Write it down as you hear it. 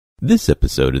This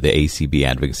episode of the ACB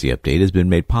Advocacy Update has been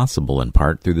made possible in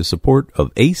part through the support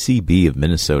of ACB of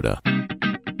Minnesota.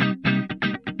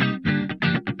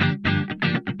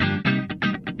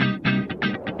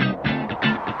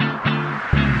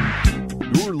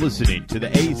 You're listening to the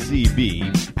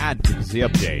ACB Advocacy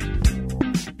Update.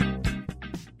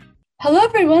 Hello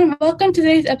everyone, welcome to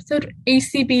today's episode of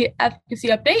ACB Advocacy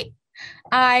Update.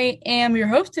 I am your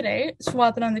host today,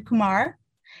 Swatananda Kumar,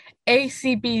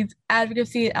 ACB's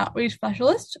Advocacy and Outreach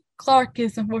Specialist. Clark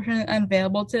is unfortunately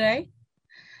unavailable today.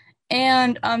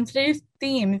 And today's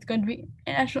theme is going to be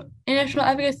international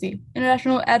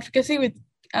advocacy with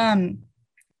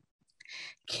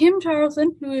Kim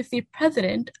Charlson, who is the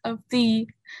president of the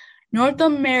North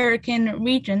American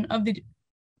region of the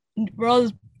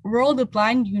World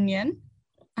Blind Union.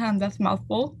 That's a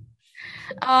mouthful.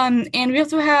 And we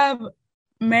also have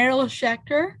Meryl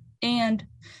Schechter and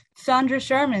Sandra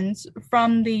Shermans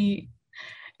from the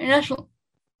International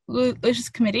Relations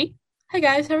Committee. Hi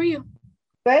guys, how are you?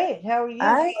 Great, how are you?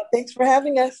 Hi, thanks for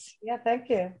having us. Yeah, thank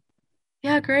you.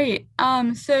 Yeah, great.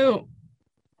 So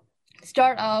to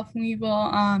start off, we will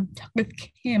talk with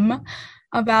Kim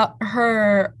about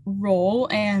her role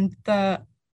and the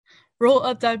role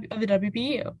of the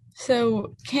WBU.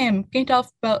 So Kim, can you tell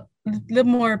us a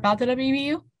little more about the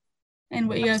WBU? And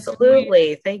what you guys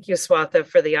Absolutely. Thank you, Swatha,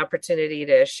 for the opportunity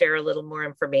to share a little more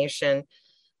information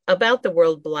about the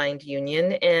World Blind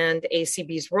Union and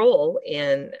ACB's role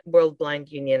in World Blind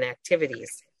Union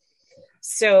activities.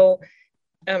 So,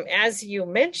 as you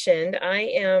mentioned, I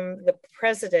am the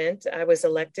president. I was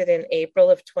elected in April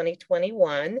of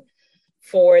 2021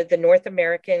 for the North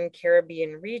American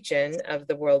Caribbean region of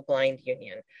the World Blind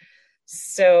Union.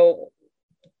 So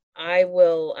I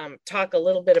will talk a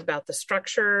little bit about the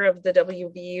structure of the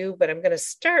WBU, but I'm going to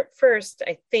start first,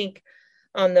 I think,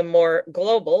 on the more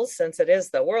global, since it is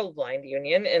the World Blind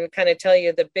Union, and kind of tell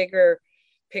you the bigger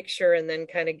picture and then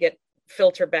kind of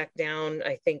filter back down,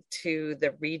 I think, to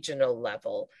the regional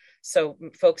level, so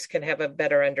folks can have a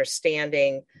better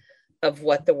understanding of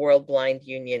what the World Blind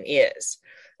Union is.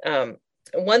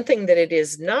 One thing that it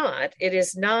is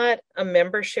not a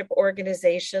membership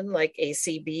organization like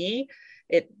ACB.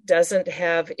 It doesn't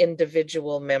have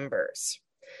individual members.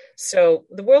 So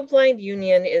the World Blind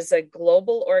Union is a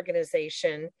global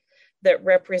organization that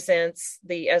represents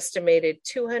the estimated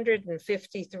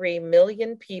 253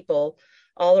 million people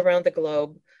all around the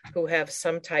globe who have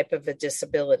some type of a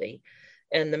disability.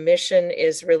 And the mission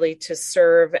is really to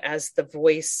serve as the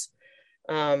voice.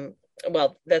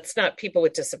 Well, that's not people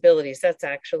with disabilities. That's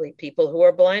actually people who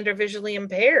are blind or visually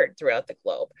impaired throughout the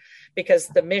globe, because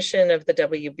the mission of the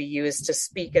WBU is to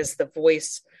speak as the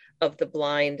voice of the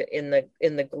blind in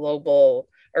the global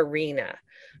arena,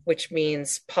 which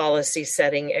means policy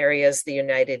setting areas, the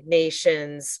United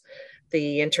Nations,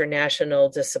 the International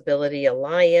Disability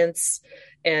Alliance,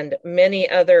 and many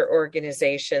other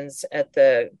organizations at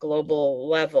the global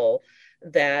level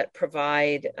that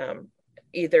provide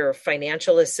either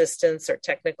financial assistance or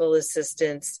technical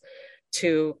assistance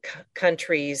to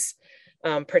countries,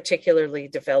 particularly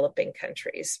developing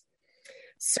countries.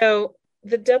 So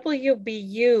the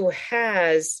WBU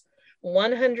has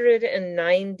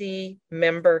 190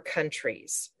 member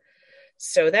countries.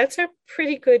 So that's a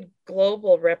pretty good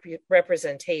global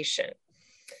representation.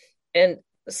 And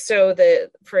so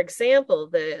for example,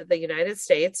 the United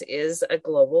States is a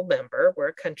global member. We're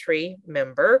a country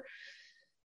member.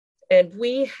 And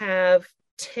we have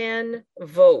 10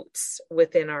 votes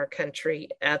within our country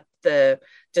at the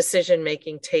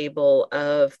decision-making table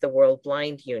of the World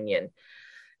Blind Union.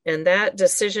 And that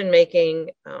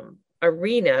decision-making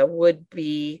arena would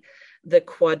be the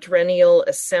quadrennial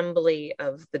assembly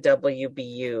of the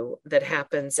WBU that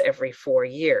happens every 4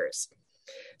 years.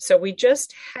 So we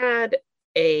just had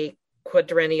a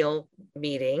quadrennial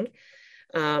meeting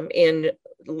in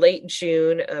late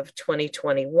June of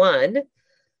 2021.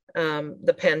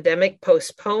 The pandemic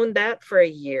postponed that for a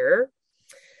year,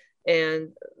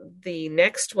 and the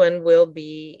next one will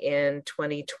be in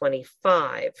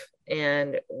 2025.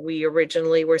 And we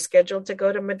originally were scheduled to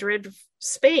go to Madrid,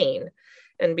 Spain,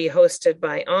 and be hosted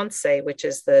by ONCE, which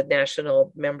is the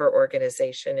national member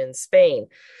organization in Spain.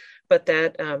 But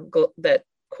that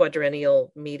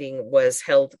quadrennial meeting was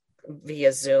held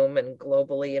via Zoom and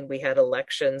globally, and we had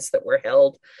elections that were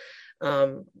held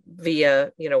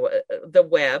via, the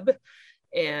web,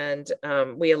 and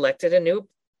we elected a new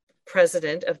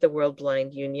president of the World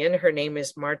Blind Union. Her name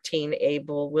is Martine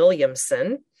Abel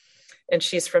Williamson, and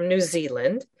she's from New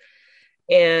Zealand.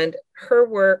 And her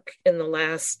work in the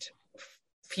last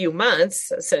few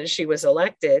months since she was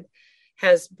elected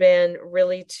has been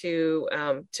really to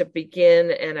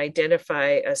begin and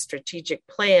identify a strategic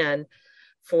plan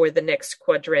for the next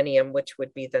quadrennium, which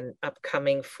would be the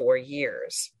upcoming 4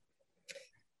 years.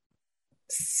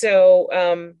 So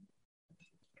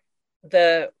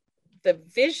the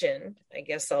vision, I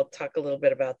guess I'll talk a little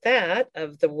bit about that,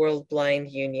 of the World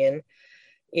Blind Union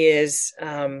is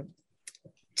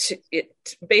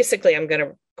basically, I'm going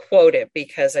to quote it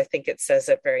because I think it says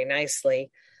it very nicely.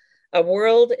 A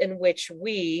world in which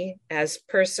we, as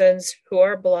persons who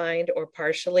are blind or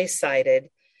partially sighted,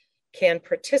 can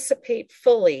participate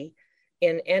fully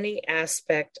in any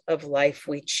aspect of life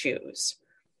we choose.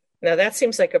 Now, that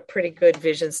seems like a pretty good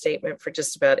vision statement for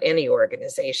just about any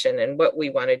organization. And what we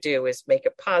want to do is make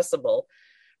it possible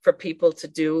for people to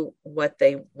do what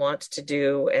they want to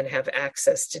do and have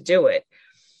access to do it.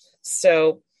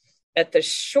 So at the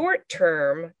short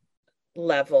term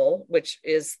level, which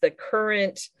is the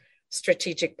current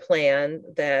strategic plan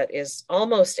that is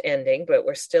almost ending, but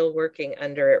we're still working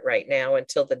under it right now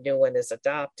until the new one is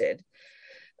adopted.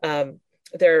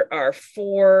 There are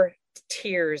 4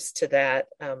 tiers to that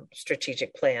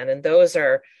strategic plan. And those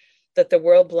are that the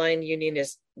World Blind Union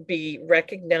be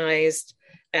recognized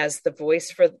as the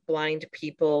voice for blind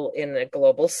people in a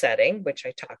global setting, which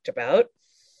I talked about,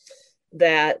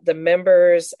 that the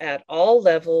members at all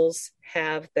levels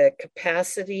have the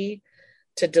capacity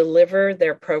to deliver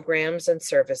their programs and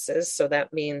services. So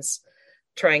that means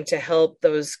trying to help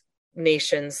those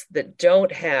nations that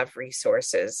don't have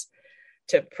resources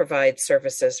to provide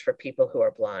services for people who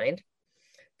are blind.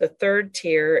 The third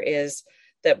tier is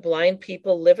that blind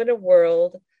people live in a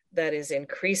world that is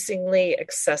increasingly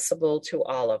accessible to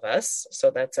all of us.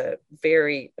 So that's a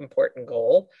very important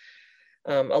goal.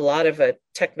 A lot of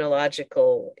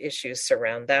technological issues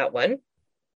surround that one.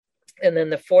 And then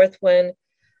the fourth one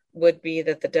would be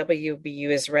that the WBU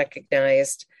is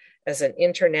recognized as an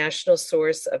international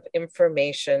source of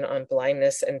information on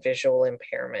blindness and visual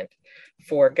impairment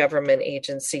for government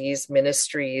agencies,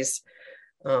 ministries,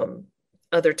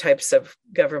 other types of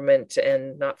government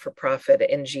and not-for-profit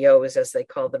NGOs, as they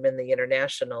call them in the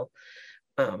international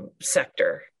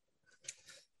sector.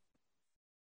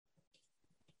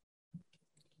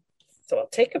 So I'll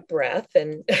take a breath,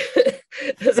 and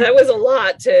because that was a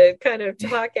lot to kind of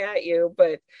talk at you,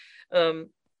 but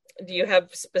do you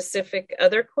have specific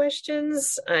other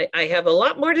questions? I have a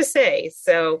lot more to say,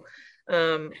 so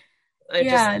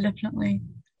definitely.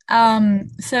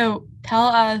 So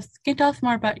can you tell us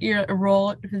more about your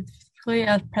role specifically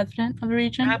as president of the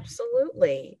region?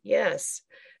 Absolutely, yes.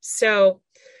 So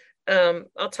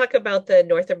I'll talk about the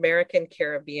North American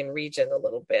Caribbean region a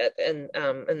little bit, and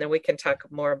then we can talk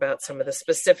more about some of the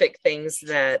specific things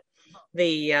that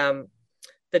the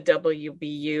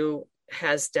WBU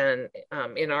has done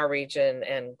in our region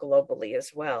and globally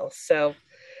as well. So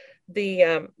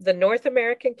the North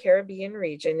American Caribbean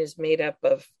region is made up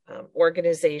of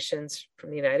organizations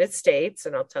from the United States,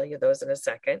 and I'll tell you those in a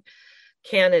second,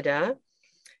 Canada,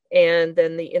 and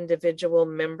then the individual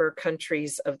member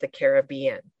countries of the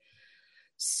Caribbean.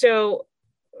 So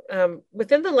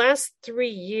within the last 3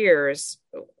 years,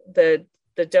 the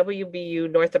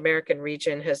WBU North American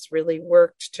region has really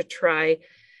worked to try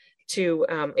to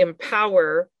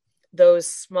empower those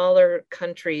smaller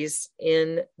countries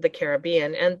in the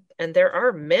Caribbean. And there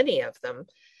are many of them,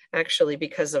 actually,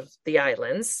 because of the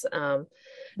islands. And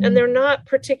they're not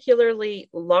particularly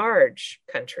large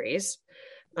countries.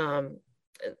 They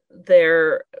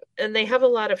have a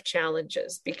lot of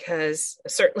challenges because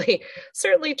certainly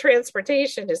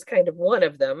transportation is kind of one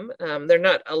of them. There are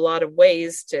not a lot of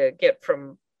ways to get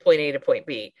from point A to point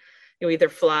B. You either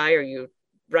fly or you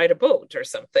ride a boat or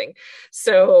something.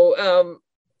 So,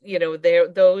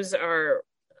 those are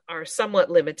somewhat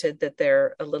limited, that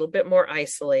they're a little bit more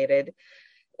isolated.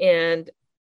 And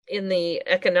in the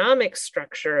economic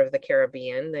structure of the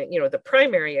Caribbean, the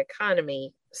primary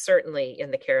economy certainly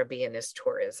in the Caribbean is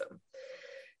tourism.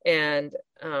 And,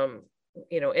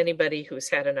 anybody who's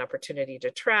had an opportunity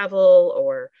to travel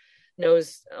or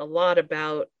knows a lot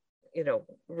about,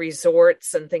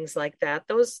 resorts and things like that,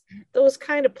 those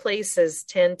kind of places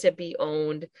tend to be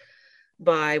owned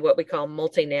by what we call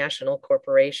multinational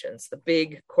corporations, the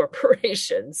big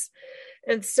corporations.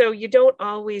 And so you don't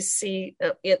always see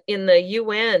in the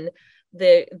UN,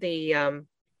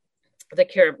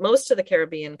 most of the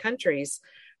Caribbean countries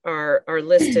are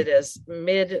listed as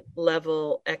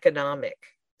mid-level economic,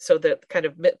 so the kind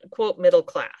of quote middle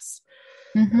class.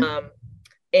 Mm-hmm.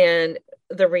 And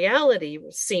the reality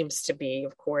seems to be,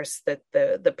 of course, that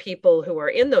the people who are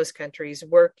in those countries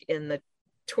work in the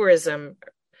tourism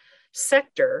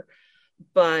sector,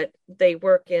 but they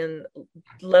work in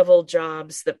level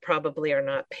jobs that probably are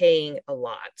not paying a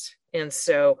lot. And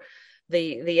so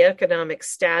the economic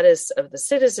status of the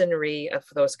citizenry of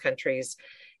those countries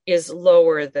is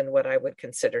lower than what I would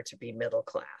consider to be middle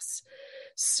class.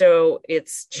 So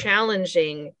it's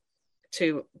challenging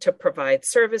to provide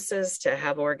services, to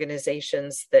have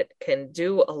organizations that can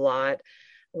do a lot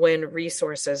when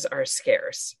resources are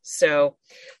scarce. So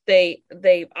they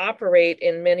operate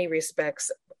in many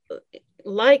respects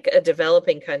like a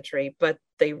developing country, but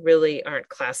they really aren't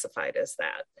classified as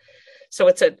that. So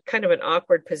it's a kind of an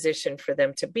awkward position for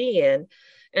them to be in.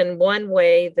 And one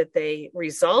way that they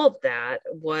resolved that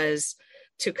was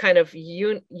to kind of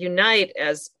unite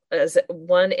as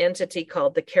one entity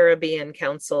called the Caribbean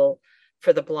Council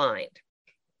for the Blind.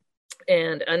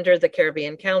 And under the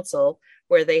Caribbean Council,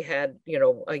 where they had,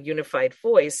 a unified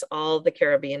voice, all the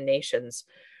Caribbean nations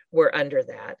were under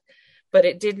that. But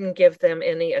it didn't give them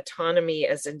any autonomy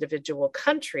as individual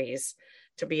countries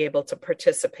to be able to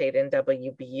participate in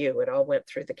WBU. It all went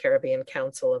through the Caribbean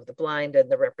Council of the Blind and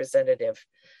the representative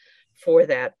for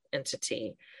that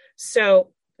entity.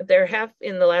 So there have,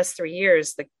 in the last 3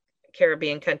 years, the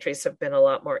Caribbean countries have been a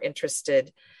lot more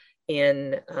interested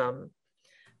in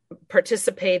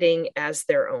participating as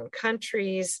their own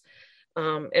countries.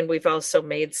 And we've also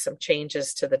made some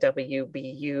changes to the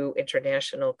WBU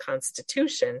International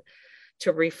Constitution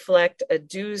to reflect a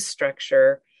dues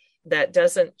structure that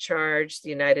doesn't charge the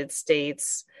United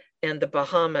States and the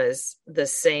Bahamas the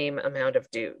same amount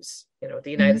of dues.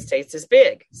 The United States is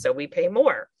big, so we pay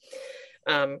more.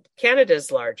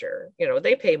 Canada's larger,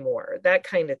 they pay more, that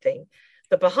kind of thing.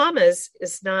 The Bahamas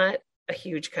is not a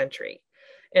huge country.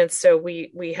 And so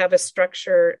we have a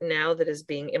structure now that is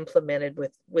being implemented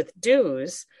with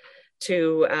dues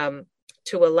to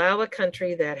allow a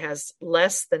country that has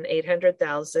less than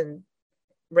 800,000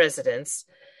 residents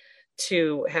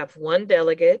to have one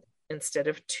delegate instead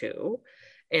of two,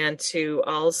 and to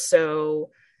also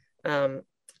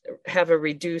have a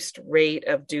reduced rate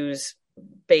of dues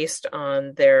based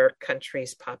on their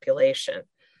country's population.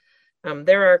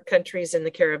 There are countries in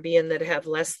the Caribbean that have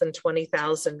less than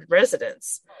 20,000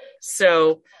 residents.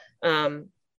 So, and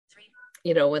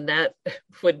that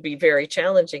would be very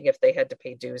challenging if they had to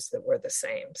pay dues that were the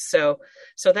same. So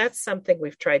that's something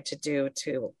we've tried to do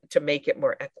to make it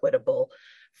more equitable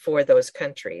for those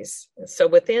countries. So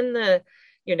within the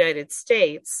United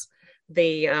States,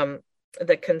 the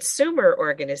consumer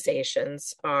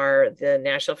organizations are the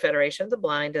National Federation of the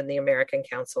Blind and the American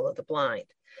Council of the Blind.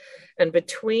 And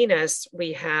between us,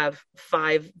 we have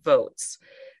 5 votes.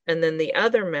 And then the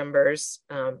other members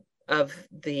of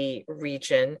the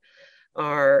region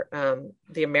are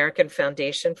the American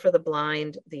Foundation for the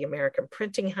Blind, the American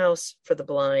Printing House for the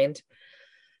Blind,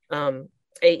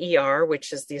 AER,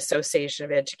 which is the Association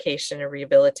of Education and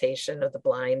Rehabilitation of the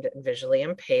Blind and Visually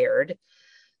Impaired,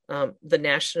 the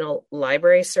National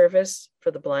Library Service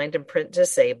for the Blind and Print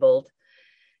Disabled,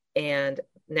 and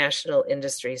National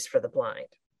Industries for the Blind.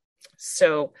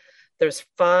 So there's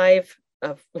 5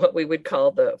 of what we would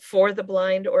call the For the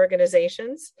Blind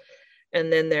organizations.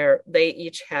 And then they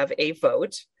each have a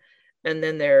vote. And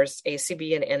then there's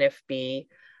ACB and NFB,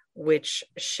 which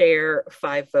share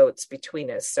 5 votes between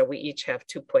us. So we each have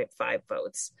 2.5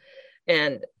 votes.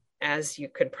 And as you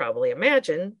can probably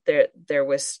imagine, there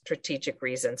was strategic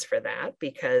reasons for that,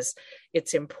 because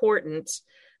it's important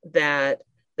that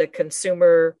the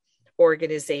consumer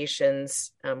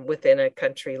organizations within a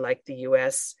country like the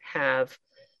US have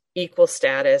equal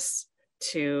status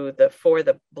to the For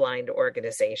the Blind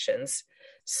organizations.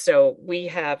 So we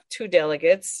have 2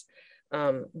 delegates.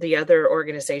 The other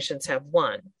organizations have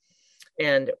 1.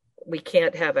 And we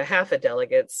can't have a half a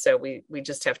delegate, so we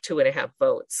just have 2.5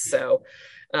 votes. So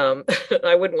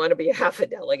I wouldn't want to be a half a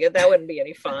delegate. That wouldn't be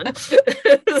any fun.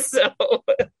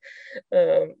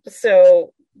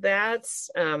 So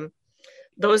that's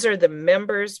those are the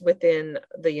members within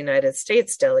the United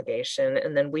States delegation.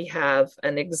 And then we have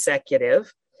an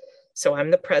executive. So I'm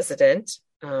the president.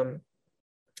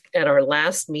 At our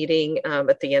last meeting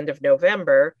at the end of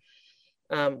November,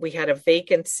 we had a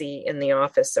vacancy in the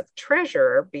office of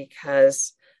treasurer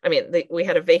because, we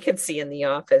had a vacancy in the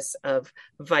office of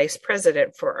vice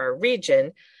president for our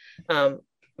region.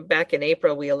 Back in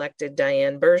April, we elected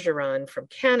Diane Bergeron from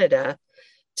Canada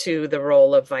to the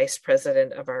role of vice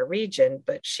president of our region,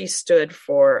 but she stood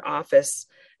for office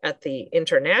at the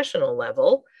international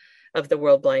level of the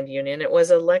World Blind Union. It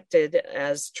was elected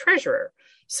as treasurer.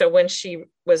 So when she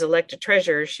was elected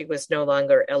treasurer, she was no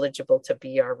longer eligible to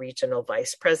be our regional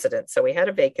vice president. So we had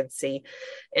a vacancy,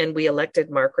 and we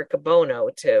elected Mark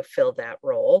Riccobono to fill that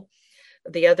role.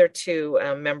 The other two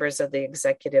members of the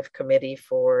executive committee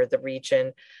for the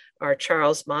region are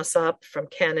Charles Mossop from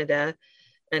Canada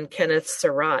and Kenneth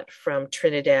Surratt from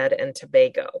Trinidad and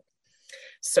Tobago.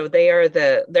 So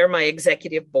they're my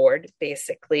executive board,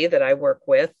 basically, that I work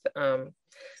with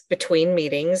between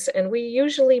meetings. And we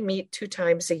usually meet 2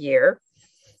 times a year.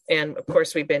 And of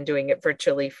course, we've been doing it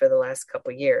virtually for the last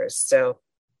couple of years. So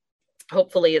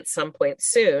hopefully at some point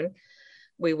soon,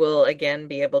 we will again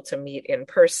be able to meet in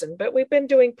person, but we've been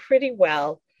doing pretty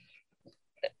well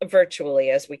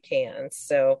virtually as we can.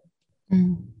 So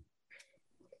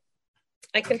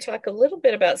I can talk a little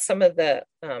bit about some of the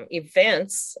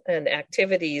events and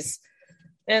activities,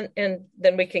 and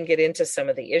then we can get into some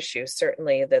of the issues,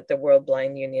 certainly, that the World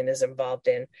Blind Union is involved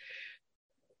in.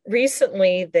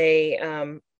 Recently, they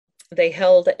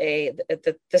held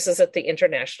this is at the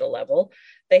international level,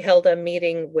 they held a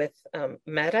meeting with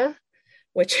Meta,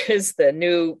 which is the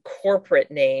new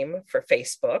corporate name for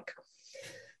Facebook.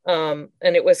 And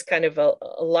it was kind of a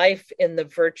life in the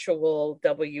virtual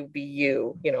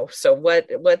WBU, so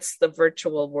what's the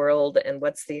virtual world and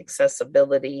what's the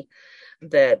accessibility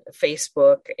that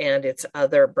Facebook and its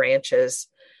other branches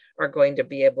are going to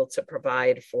be able to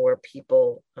provide for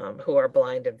people who are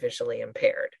blind and visually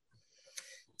impaired.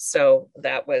 So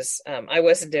that was, I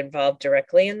wasn't involved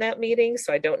directly in that meeting,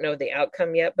 so I don't know the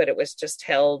outcome yet, but it was just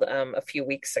held a few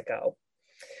weeks ago.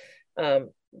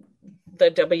 The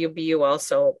WBU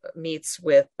also meets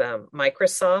with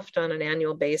Microsoft on an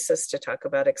annual basis to talk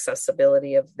about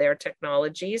accessibility of their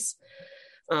technologies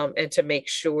and to make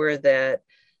sure that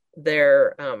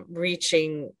they're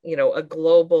reaching, a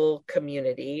global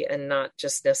community and not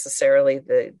just necessarily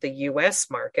the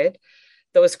US market.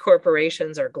 Those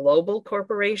corporations are global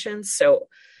corporations. So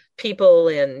people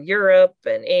in Europe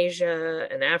and Asia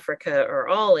and Africa are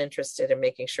all interested in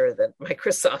making sure that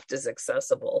Microsoft is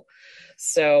accessible.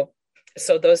 So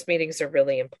those meetings are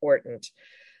really important.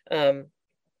 Our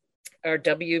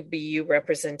WBU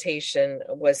representation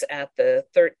was at the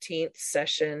 13th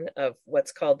session of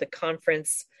what's called the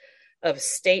Conference of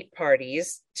State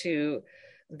Parties to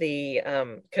the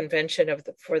Convention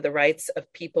for the Rights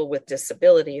of People with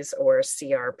Disabilities, or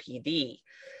CRPD.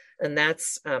 And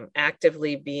that's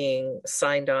actively being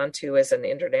signed on to as an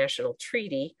international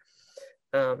treaty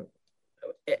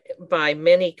by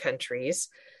many countries.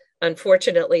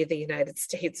 Unfortunately, the United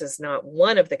States is not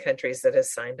one of the countries that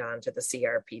has signed on to the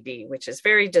CRPD, which is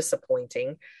very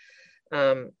disappointing.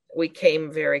 We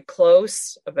came very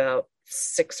close about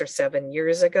 6 or 7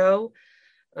 years ago,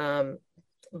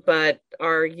 but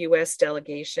our U.S.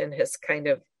 delegation has kind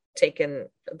of taken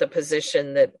the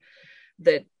position that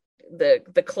the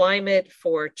climate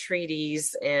for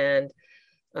treaties and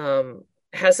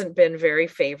hasn't been very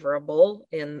favorable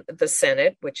in the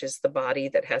Senate, which is the body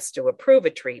that has to approve a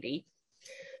treaty.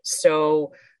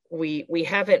 So we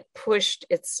haven't pushed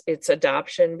its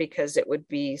adoption because it would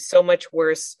be so much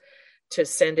worse to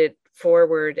send it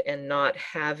forward and not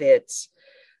have it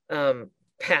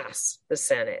pass the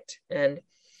Senate. And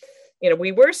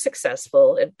we were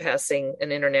successful in passing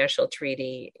an international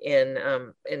treaty in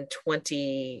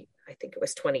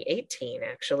 2018,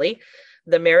 actually,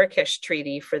 the Marrakesh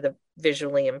Treaty for the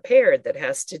visually impaired, that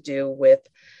has to do with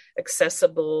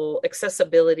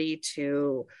accessibility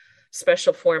to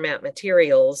special format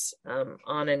materials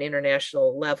on an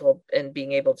international level, and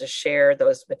being able to share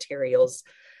those materials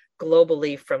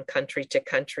globally from country to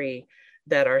country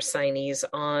that are signees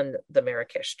on the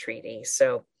Marrakesh Treaty.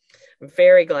 So I'm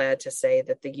very glad to say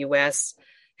that the US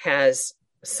has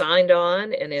signed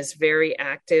on and is very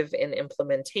active in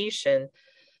implementation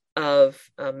of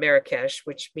Marrakesh,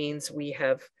 which means we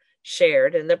have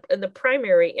shared, and the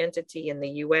primary entity in the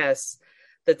US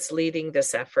that's leading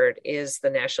this effort is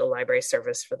the National Library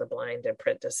Service for the Blind and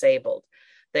Print Disabled.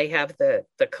 They have the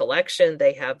collection,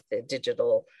 they have the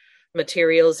digital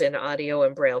materials in audio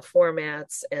and braille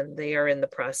formats, and they are in the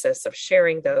process of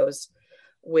sharing those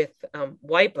with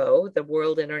WIPO, the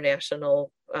World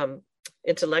International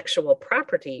Intellectual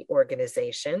Property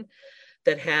Organization,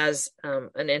 that has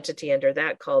an entity under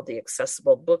that called the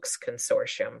Accessible Books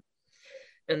Consortium.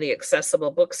 And the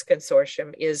Accessible Books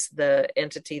Consortium is the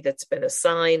entity that's been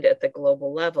assigned at the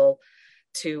global level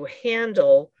to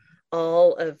handle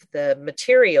all of the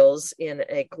materials in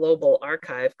a global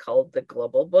archive called the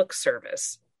Global Book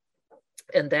Service.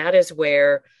 And that is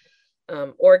where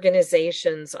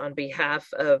organizations on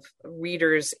behalf of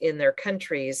readers in their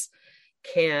countries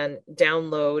can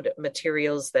download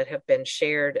materials that have been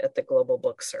shared at the Global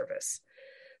Book Service.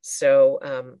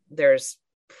 So there's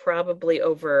probably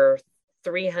over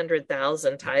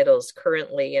 300,000 titles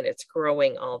currently, and it's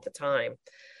growing all the time.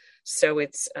 So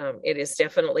it is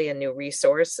definitely a new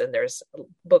resource, and there's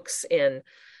books in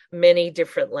many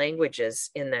different languages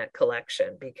in that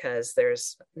collection, because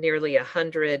there's nearly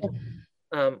 100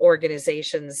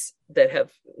 organizations that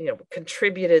have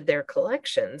contributed their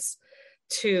collections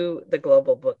to the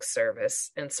Global Book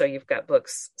Service. And so you've got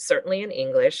books certainly in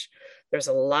English. There's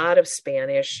a lot of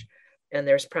Spanish, and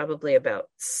there's probably about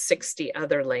 60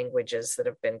 other languages that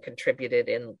have been contributed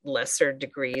in lesser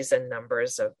degrees and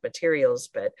numbers of materials.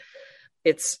 But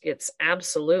it's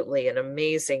absolutely an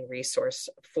amazing resource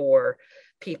for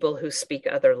people who speak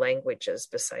other languages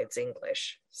besides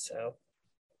English. So.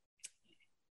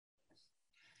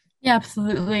 Yeah,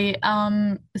 absolutely.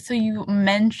 So you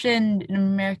mentioned in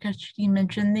America, you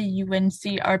mentioned the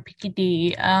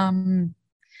UNCRPD.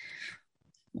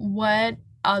 What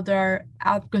other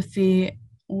advocacy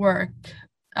work,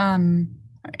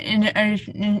 initiatives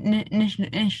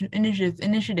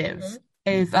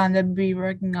is WB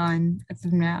working on as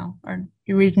of now, or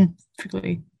your region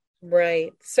specifically?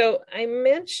 Right. So I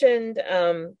mentioned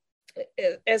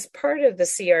as part of the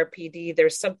CRPD,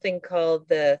 there's something called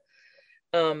the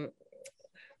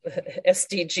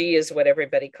SDG is what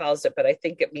everybody calls it, but I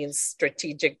think it means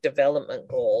Strategic Development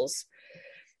Goals.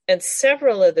 And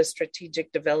several of the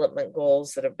strategic development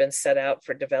goals that have been set out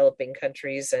for developing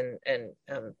countries and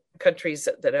countries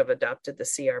that have adopted the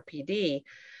CRPD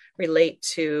relate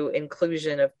to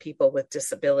inclusion of people with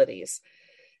disabilities.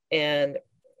 And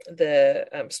the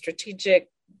strategic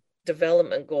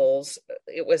development goals,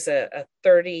 it was a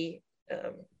 30,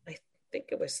 I think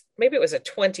it was, maybe it was a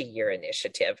 20-year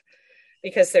initiative,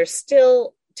 because there's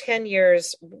still 10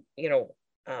 years,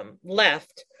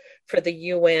 left for the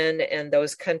UN and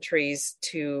those countries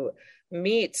to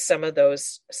meet some of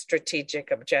those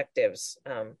strategic objectives,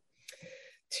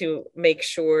 to make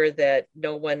sure that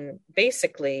no one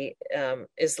basically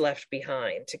is left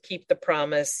behind, to keep the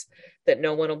promise that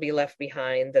no one will be left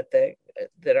behind,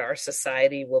 that our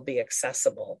society will be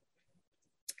accessible.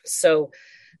 So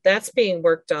that's being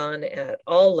worked on at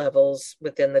all levels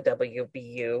within the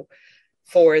WBU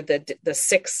for the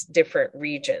 6 different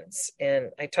regions.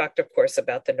 And I talked, of course,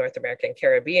 about the North American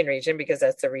Caribbean region because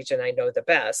that's the region I know the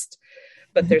best.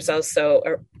 But there's also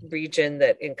a region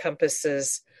that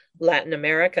encompasses Latin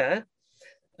America,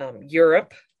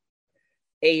 Europe,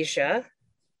 Asia,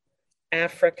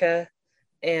 Africa,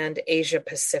 and Asia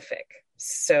Pacific.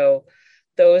 So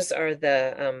those are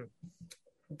the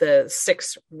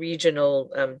 6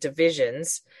 regional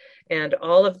divisions. And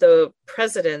all of the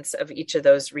presidents of each of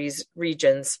those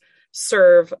regions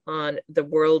serve on the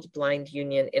World Blind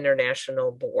Union International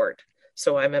Board.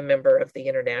 So I'm a member of the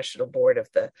International Board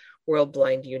of the World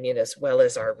Blind Union, as well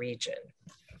as our region.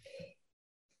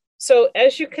 So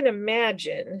as you can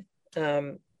imagine,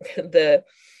 the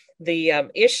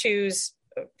issues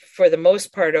for the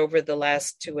most part over the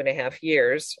last 2.5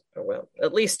 years, or well,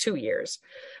 at least 2 years,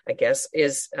 I guess,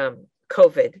 is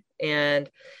COVID and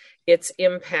its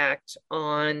impact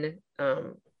on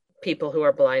people who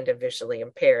are blind and visually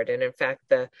impaired. And in fact,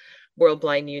 the World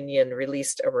Blind Union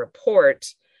released a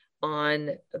report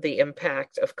on the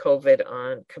impact of COVID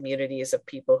on communities of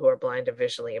people who are blind and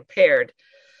visually impaired.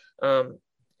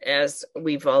 As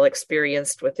we've all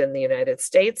experienced within the United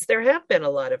States, there have been a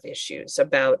lot of issues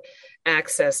about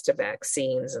access to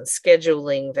vaccines and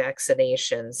scheduling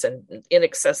vaccinations and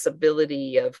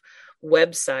inaccessibility of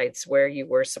websites where you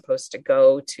were supposed to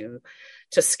go to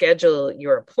schedule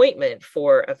your appointment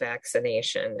for a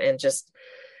vaccination, and just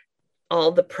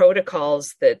all the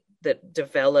protocols that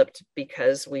developed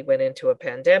because we went into a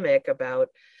pandemic about,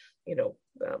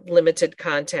 limited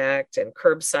contact and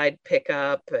curbside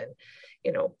pickup, and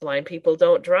blind people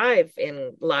don't drive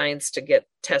in lines to get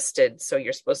tested. So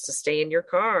you're supposed to stay in your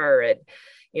car, and,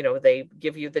 they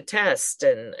give you the test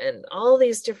and all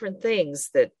these different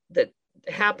things that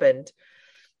happened.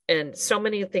 And so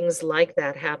many things like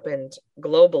that happened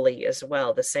globally as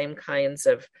well. The same kinds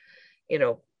of,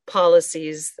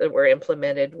 policies that were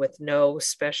implemented with no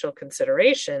special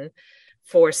consideration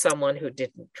for someone who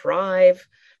didn't drive,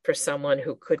 for someone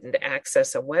who couldn't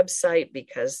access a website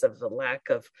because of the lack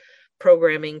of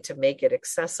programming to make it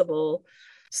accessible.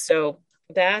 So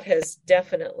that has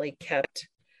definitely kept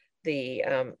the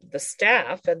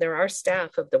staff, and there are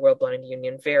staff of the World Blind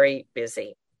Union, very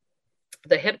busy.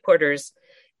 The headquarters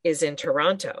is in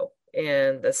Toronto,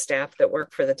 and the staff that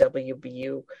work for the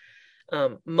WBU,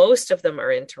 most of them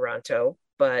are in Toronto,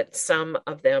 but some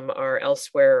of them are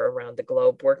elsewhere around the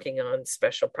globe working on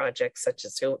special projects such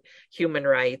as human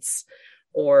rights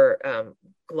or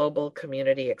global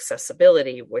community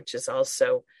accessibility, which is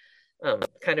also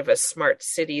kind of a smart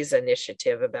cities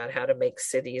initiative about how to make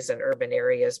cities and urban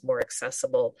areas more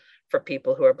accessible for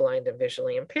people who are blind and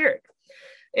visually impaired.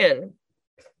 And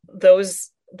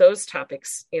those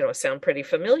topics, sound pretty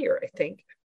familiar, I think,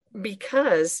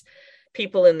 because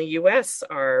people in the US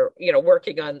are,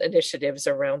 working on initiatives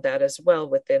around that as well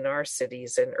within our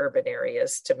cities and urban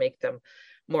areas to make them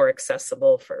more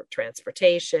accessible for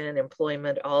transportation,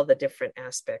 employment, all the different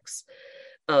aspects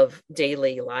of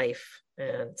daily life.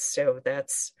 And so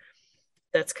that's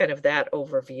kind of that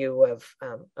overview of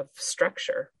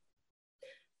structure.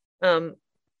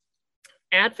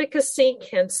 Advocacy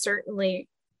can certainly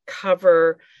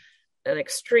cover an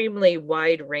extremely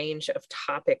wide range of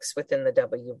topics within the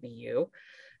WVU.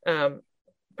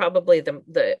 Probably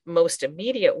the most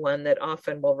immediate one that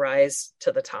often will rise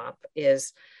to the top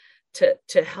is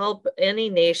to help any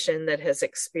nation that has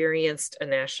experienced a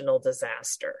national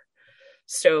disaster.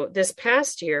 So this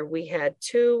past year, we had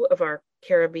two of our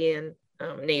Caribbean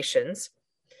nations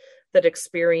that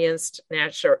experienced three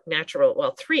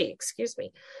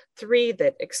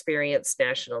that experienced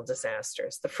national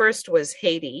disasters. The first was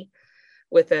Haiti,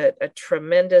 with a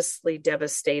tremendously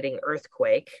devastating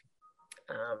earthquake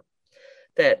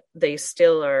that they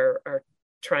still are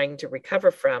trying to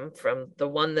recover from the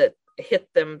one that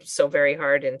hit them so very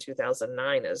hard in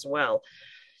 2009 as well.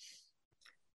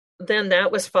 Then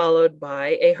that was followed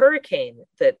by a hurricane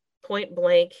that point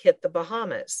blank hit the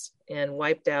Bahamas and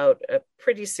wiped out a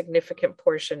pretty significant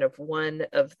portion of one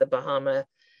of the Bahama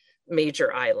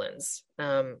major islands.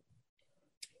 Then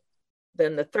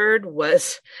the third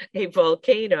was a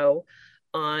volcano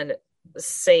on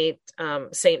Saint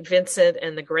Vincent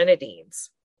and the Grenadines.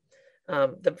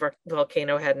 The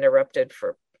volcano hadn't erupted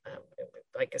for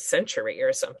like a century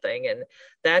or something, and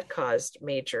that caused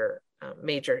major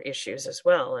issues as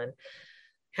well. And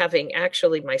having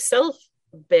actually myself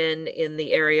been in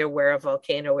the area where a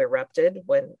volcano erupted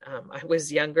when I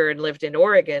was younger and lived in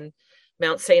Oregon,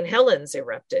 Mount St. Helens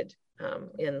erupted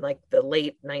in like the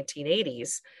late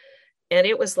 1980s. And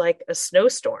it was like a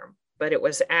snowstorm, but it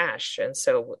was ash. And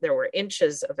so there were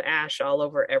inches of ash all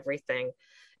over everything.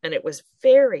 And it was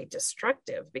very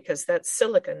destructive because that's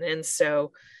silicon. And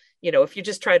so, if you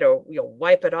just try to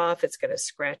wipe it off, it's going to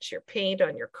scratch your paint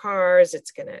on your cars.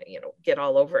 It's going to, get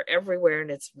all over everywhere.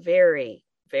 And it's very,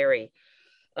 very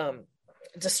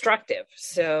destructive.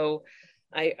 So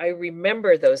I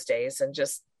remember those days and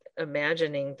just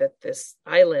imagining that this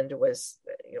island was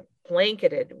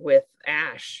blanketed with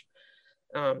ash.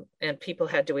 And people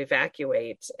had to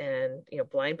evacuate, and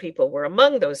blind people were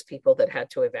among those people that had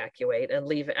to evacuate and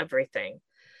leave everything.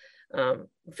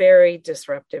 Very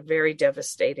disruptive, very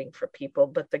devastating for people.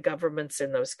 But the governments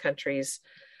in those countries,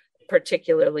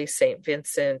 particularly St.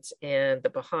 Vincent and the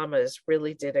Bahamas,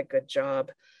 really did a good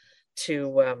job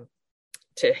to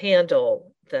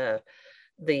handle the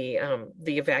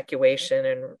evacuation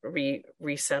and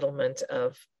resettlement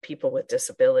of people with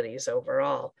disabilities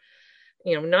overall.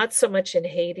 Not so much in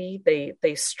Haiti.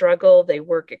 They struggle. They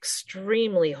work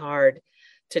extremely hard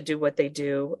to do what they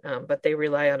do, but they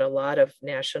rely on a lot of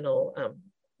national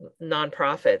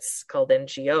nonprofits called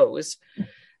NGOs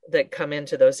that come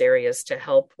into those areas to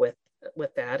help with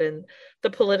that. And the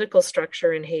political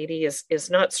structure in Haiti is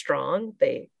not strong.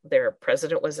 Their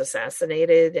president was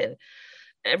assassinated, and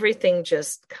everything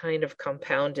just kind of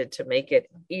compounded to make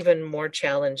it even more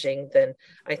challenging than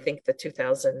I think the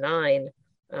 2009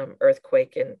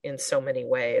 earthquake in so many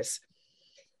ways.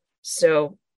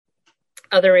 So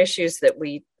other issues that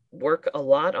we work a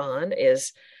lot on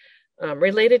is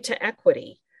related to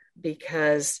equity,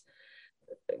 because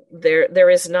there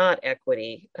is not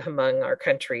equity among our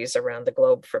countries around the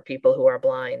globe for people who are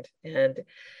blind. And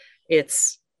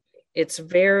it's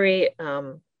very,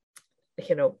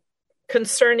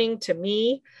 concerning to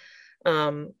me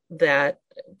that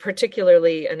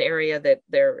particularly an area that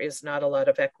there is not a lot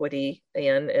of equity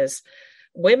in is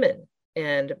women,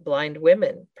 and blind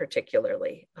women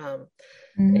particularly.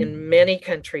 In many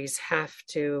countries have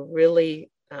to really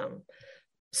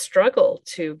struggle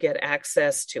to get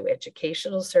access to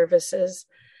educational services.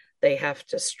 They have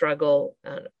to struggle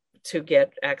to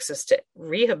get access to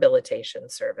rehabilitation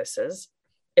services,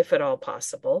 if at all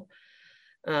possible.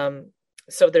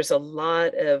 So there's a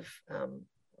lot of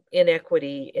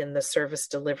inequity in the service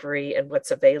delivery and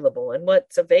what's available. And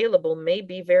what's available may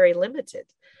be very limited,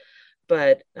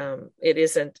 but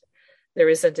there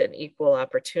isn't an equal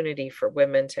opportunity for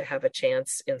women to have a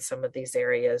chance in some of these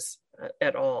areas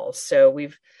at all. So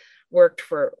we've worked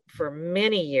for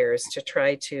many years to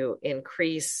try to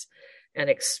increase and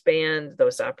expand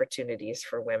those opportunities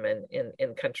for women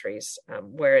in countries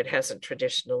where it hasn't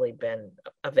traditionally been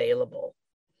available.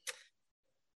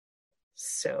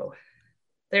 So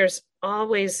there's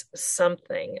always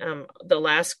something. The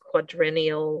last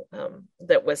quadrennial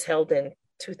that was held in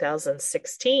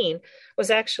 2016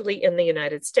 was actually in the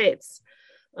United States.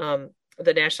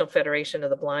 The National Federation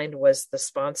of the Blind was the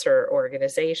sponsor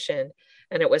organization,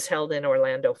 and it was held in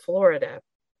Orlando, Florida.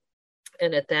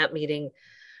 And at that meeting,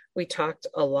 we talked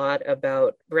a lot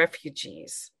about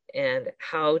refugees and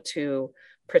how to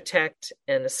protect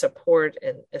and support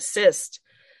and assist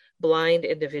blind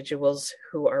individuals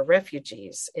who are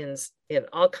refugees in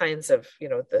all kinds of,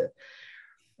 the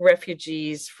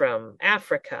refugees from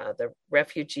Africa, the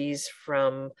refugees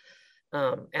from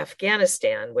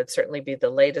Afghanistan would certainly be the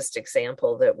latest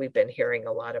example that we've been hearing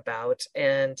a lot about,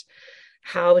 and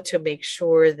how to make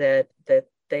sure that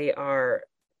they are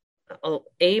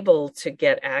able to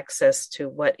get access to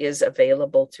what is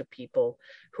available to people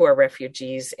who are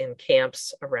refugees in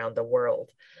camps around the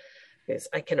world. Because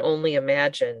I can only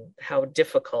imagine how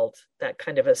difficult that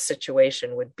kind of a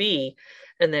situation would be,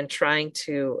 and then trying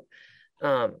to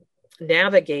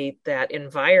navigate that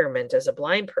environment as a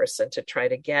blind person to try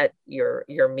to get your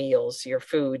meals, your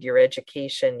food, your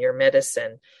education, your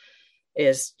medicine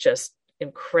is just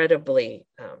incredibly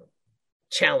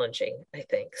challenging, I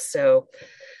think. So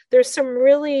there's some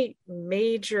really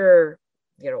major,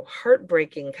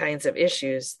 heartbreaking kinds of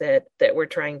issues that we're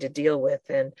trying to deal with.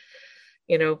 And,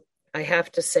 I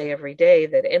have to say every day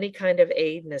that any kind of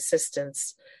aid and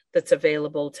assistance that's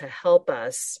available to help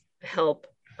us help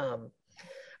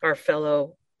our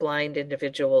fellow blind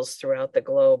individuals throughout the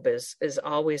globe is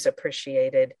always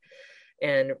appreciated.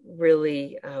 And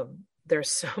really, there's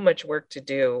so much work to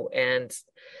do. And,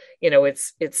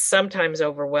 it's sometimes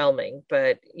overwhelming,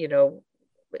 but,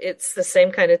 it's the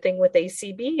same kind of thing with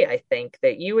ACB, I think,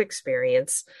 that you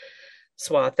experience,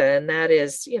 Swatha. And that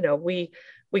is,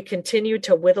 we continue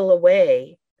to whittle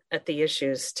away at the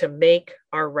issues to make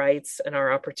our rights and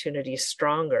our opportunities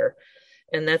stronger.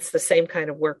 And that's the same kind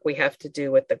of work we have to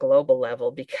do at the global level,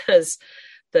 because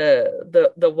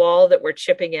the wall that we're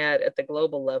chipping at the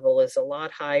global level is a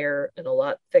lot higher and a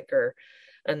lot thicker,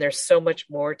 and there's so much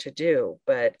more to do.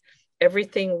 But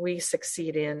everything we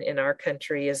succeed in our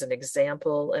country is an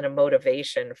example and a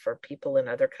motivation for people in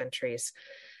other countries.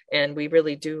 And we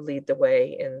really do lead the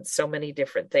way in so many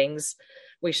different things.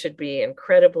 We should be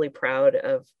incredibly proud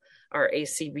of our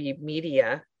ACB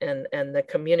media and the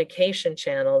communication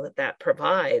channel that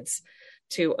provides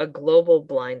to a global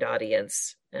blind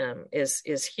audience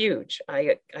is huge.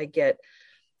 I get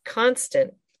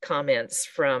constant comments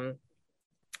from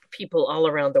people all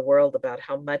around the world about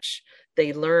how much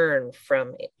they learn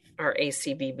from our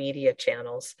ACB media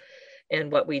channels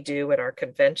and what we do at our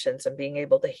conventions, and being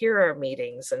able to hear our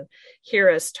meetings and hear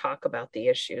us talk about the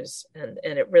issues. And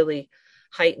it really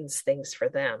heightens things for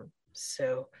them.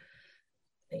 So,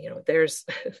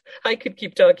 I could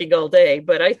keep talking all day,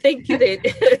 but I think there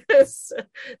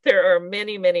are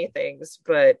many, many things,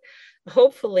 but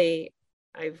hopefully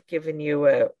I've given you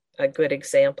a good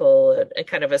example, a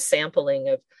kind of a sampling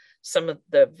of some of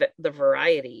the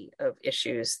variety of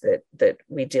issues that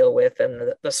we deal with,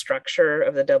 and the structure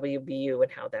of the WBU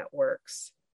and how that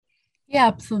works. Yeah,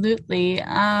 absolutely.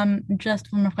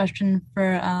 Just one more question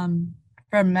for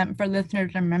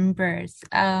listeners and members.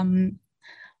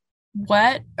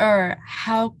 What or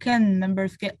how can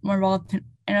members get more involved in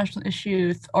international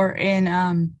issues or in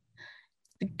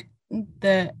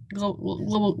the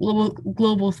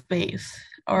global space,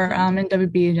 or in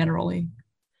WBU generally?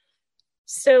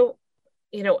 So,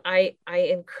 I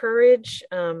encourage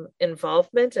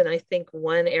involvement, and I think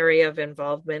one area of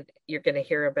involvement you're going to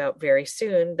hear about very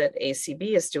soon that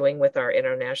ACB is doing with our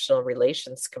International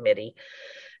Relations Committee,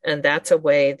 and that's a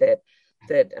way that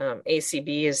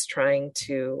ACB is trying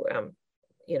to,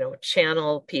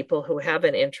 channel people who have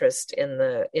an interest in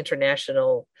the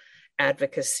international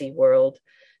advocacy world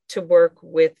to work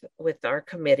with our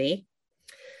committee.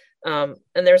 And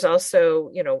there's also,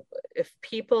 if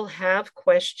people have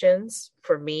questions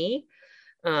for me,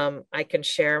 I can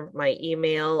share my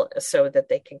email so that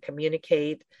they can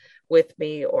communicate with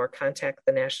me, or contact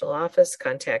the national office,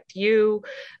 contact you.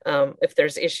 If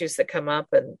there's issues that come up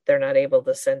and they're not able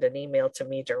to send an email to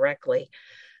me directly,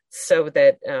 so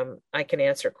that I can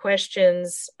answer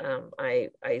questions. I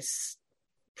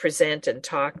present and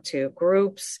talk to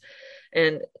groups,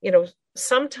 and,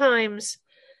 sometimes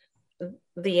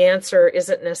the answer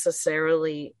isn't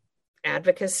necessarily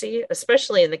advocacy,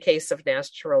 especially in the case of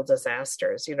natural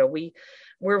disasters.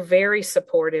 We're very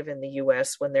supportive in the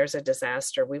U.S. when there's a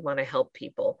disaster. We want to help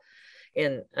people,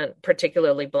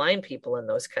 particularly blind people in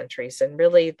those countries. And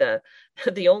really the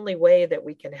only way that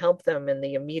we can help them in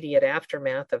the immediate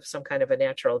aftermath of some kind of a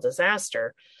natural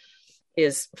disaster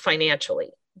is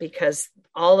financially, because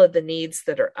all of the needs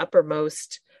that are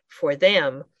uppermost for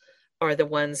them are the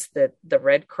ones that the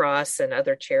Red Cross and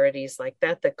other charities like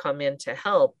that come in to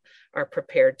help are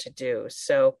prepared to do.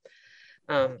 So,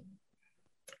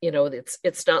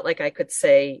 it's not like I could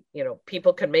say,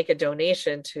 people can make a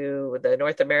donation to the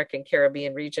North American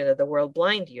Caribbean region of the World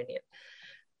Blind Union.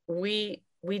 We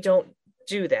don't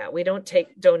do that. We don't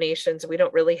take donations. We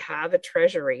don't really have a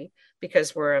treasury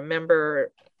because we're a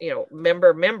member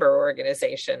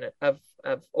organization of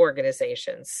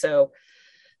organizations. So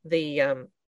the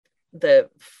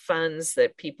funds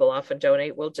that people often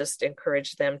donate, we'll just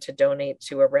encourage them to donate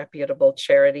to a reputable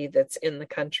charity that's in the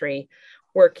country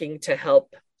working to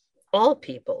help all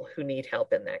people who need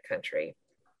help in that country.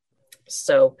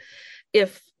 So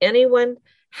if anyone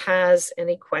has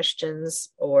any questions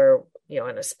or,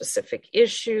 on a specific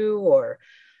issue or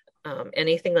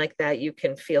anything like that, you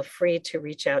can feel free to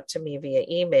reach out to me via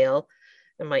email.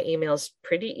 And my email is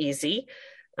pretty easy.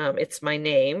 It's my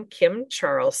name, Kim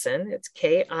Charlson. It's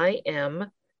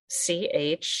KIMCHARLSON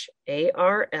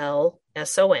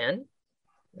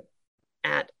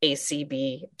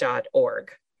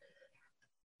 @acb.org.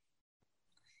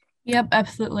 Yep,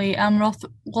 absolutely. We'll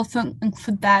also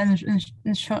include that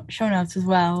in show notes as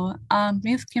well.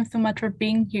 Thanks, Kim, so much for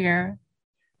being here.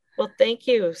 Well, thank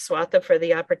you, Swatha, for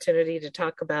the opportunity to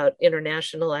talk about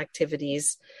international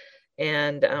activities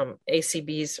and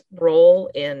ACB's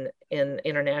role in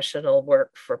international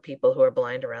work for people who are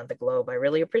blind around the globe. I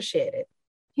really appreciate it.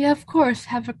 Yeah, of course.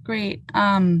 Have a great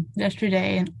rest of your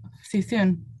day and see you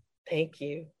soon. Thank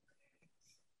you.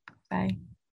 Bye.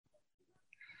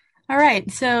 All right,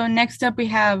 so next up we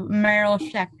have Meryl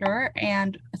Schechter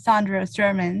and Sandra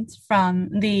Sturmans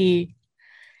from the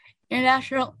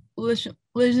International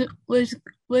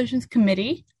Relations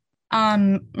Committee.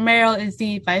 Meryl is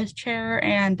the vice chair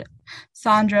and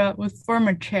Sandra was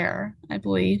former chair, I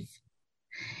believe.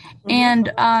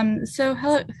 And so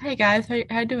hello, hey guys, how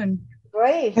you doing?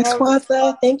 Great. Thanks,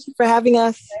 Swatha. Thank you for having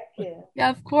us. Thank you. Yeah,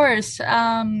 of course.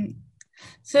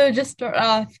 So just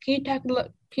can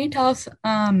you tell us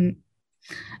a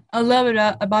little bit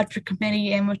about your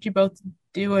committee and what you both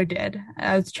do or did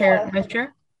as chair, vice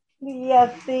chair?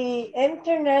 Yes, the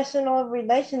International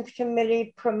Relations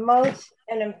Committee promotes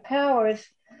and empowers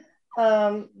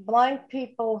blind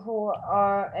people who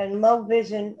are in low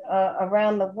vision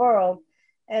around the world.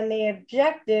 And the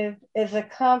objective is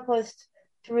accomplished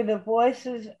through the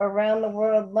Voices Around the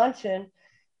World luncheon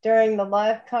during the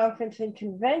live conference and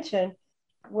convention,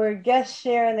 where guests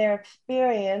share their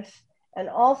experience. And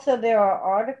also there are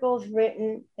articles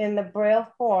written in the Braille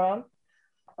Forum.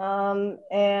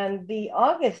 And the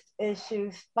August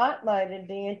issue spotlighted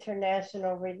the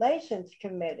International Relations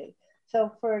Committee.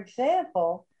 So for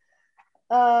example,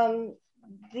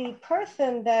 the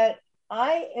person that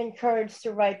I encouraged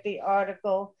to write the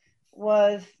article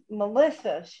was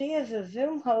Melissa. She is a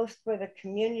Zoom host with a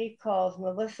community called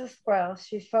Melissa Sprouse.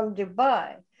 She's from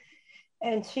Dubai.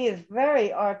 And she is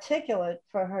very articulate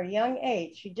for her young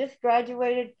age. She just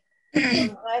graduated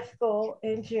from high school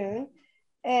in June.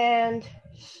 And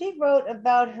she wrote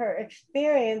about her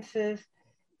experiences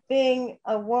being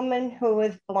a woman who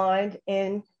is blind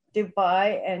in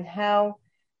Dubai and how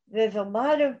there's a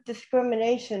lot of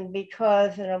discrimination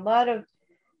because in a lot of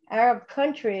Arab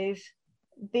countries,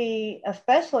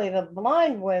 especially the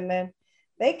blind women,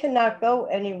 they cannot go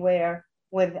anywhere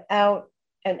without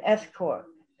an escort.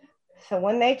 So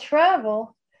when they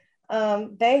travel,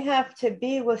 they have to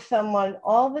be with someone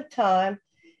all the time.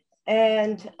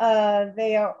 And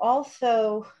they are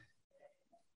also,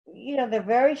 they're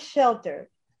very sheltered.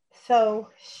 So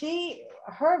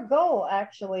her goal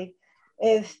actually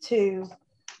is to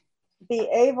be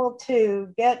able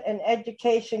to get an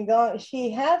education going.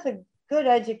 She has a good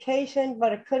education,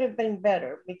 but it could have been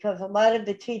better because a lot of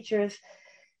the teachers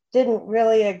didn't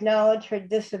really acknowledge her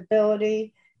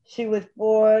disability. She was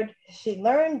bored. She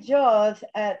learned JAWS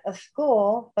at a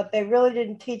school, but they really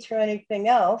didn't teach her anything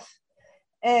else.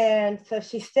 And so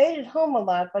she stayed at home a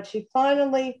lot, but she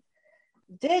finally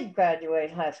did graduate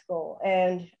high school.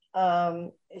 And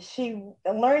she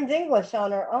learned English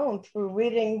on her own through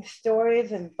reading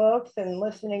stories and books and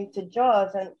listening to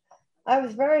JAWS. And I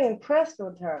was very impressed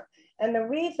with her. And the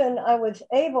reason I was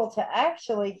able to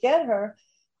actually get her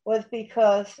was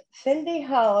because Cindy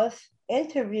Hollis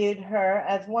interviewed her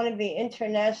as one of the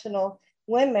international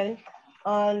women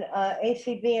on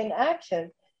ACB in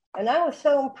Action. And I was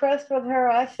so impressed with her.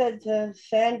 I said to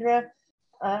Sandra,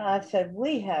 I said,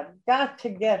 we have got to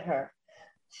get her.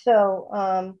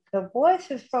 So the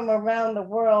Voices from Around the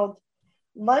World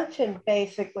luncheon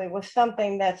basically was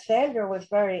something that Sandra was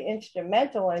very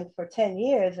instrumental in for 10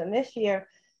 years. And this year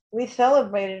we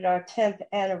celebrated our 10th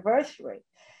anniversary.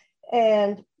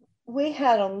 And we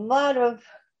had a lot of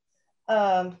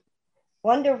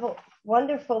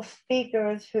wonderful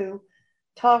speakers who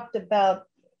talked about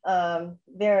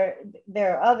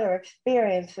their other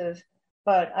experiences.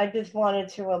 But I just wanted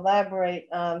to elaborate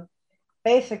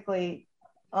basically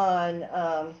on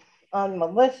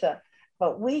Melissa.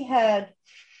 But we had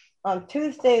on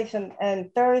Tuesdays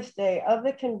and Thursday of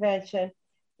the convention,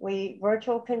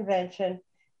 virtual convention,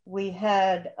 we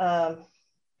had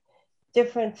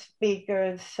different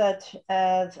speakers such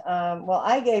as,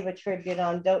 I gave a tribute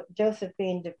on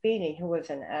Josephine DeFini, who was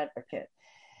an advocate.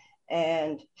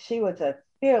 And she was a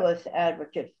fearless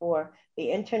advocate for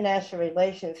the International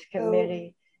Relations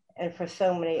Committee and for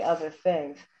so many other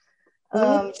things.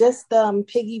 Let me just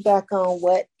piggyback on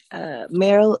what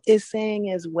Meryl is saying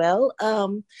as well.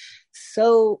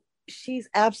 So she's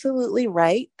absolutely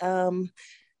right.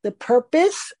 The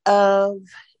purpose of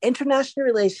international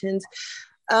relations,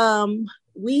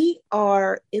 we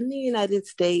are in the United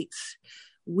States,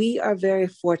 we are very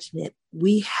fortunate.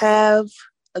 We have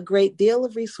a great deal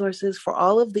of resources for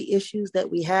all of the issues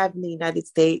that we have in the United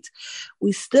States.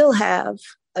 We still have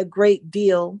a great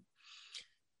deal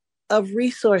of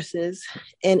resources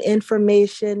and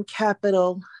information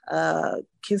capital,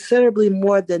 considerably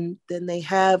more than they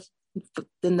have,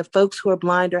 than the folks who are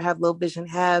blind or have low vision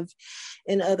have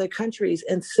in other countries.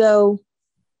 And so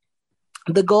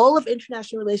the goal of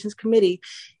International Relations Committee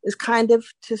is kind of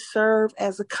to serve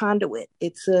as a conduit.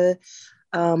 It's the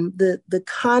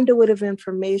conduit of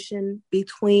information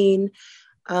between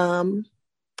the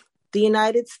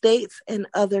United States and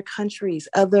other countries,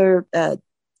 other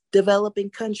developing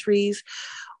countries,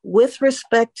 with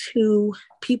respect to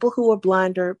people who are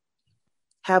blind or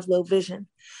have low vision.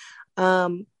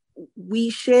 We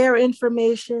share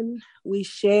information, we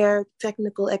share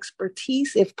technical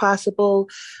expertise, if possible,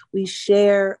 we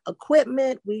share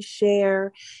equipment, we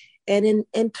share, and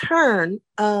in turn,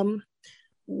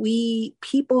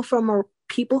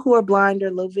 people who are blind or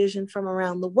low vision from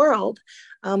around the world,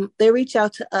 they reach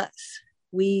out to us.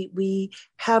 We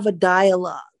have a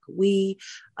dialogue.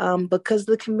 Because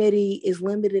the committee is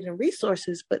limited in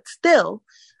resources, but still,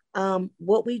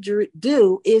 what we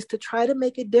do is to try to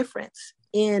make a difference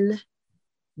in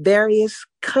various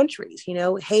countries,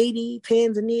 Haiti,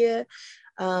 Tanzania,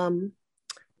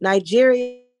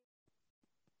 Nigeria,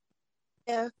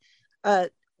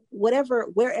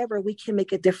 wherever we can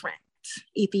make a difference,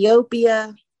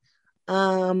 Ethiopia,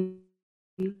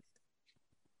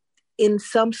 in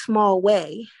some small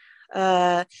way.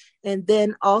 And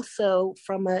then also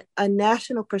from a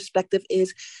national perspective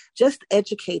is just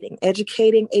educating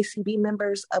ACB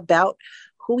members about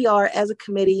who we are as a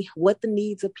committee, what the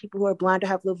needs of people who are blind or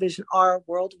have low vision are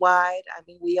worldwide. I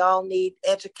mean, we all need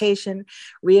education,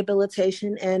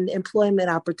 rehabilitation, and employment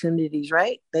opportunities,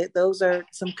 right? Those are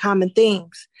some common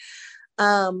themes.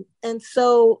 And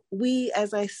so we,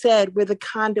 as I said, we're the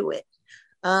conduit.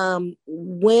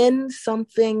 When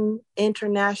something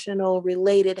international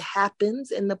related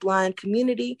happens in the blind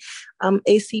community,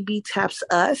 ACB taps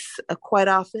us quite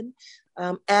often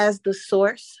as the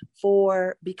source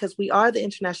because we are the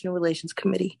International Relations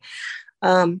Committee.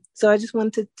 So I just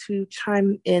wanted to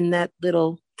chime in that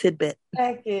little tidbit.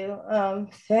 Thank you,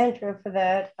 Sandra, for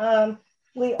that.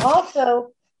 We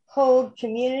also hold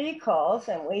community calls,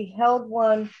 and we held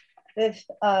one this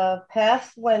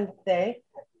past Wednesday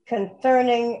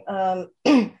concerning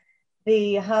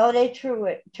the holiday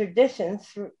traditions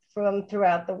from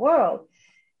throughout the world.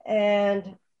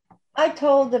 And I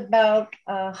told about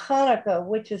Hanukkah,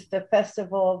 which is the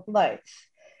Festival of Lights.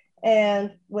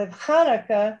 And with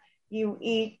Hanukkah, you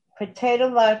eat potato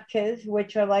latkes,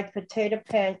 which are like potato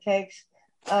pancakes.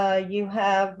 You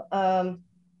have,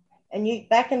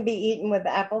 that can be eaten with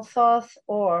applesauce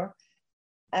or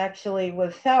actually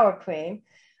with sour cream.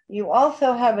 You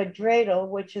also have a dreidel,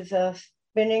 which is a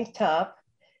spinning top.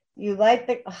 You light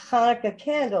the Hanukkah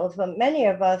candles, but many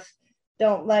of us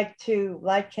don't like to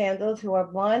light candles who are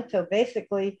blind. So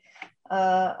basically,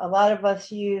 a lot of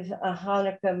us use a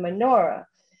Hanukkah menorah.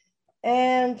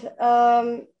 And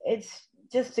it's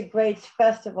just a great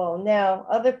festival. Now,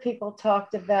 other people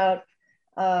talked about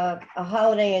a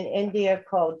holiday in India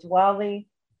called Diwali,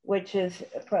 which is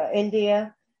for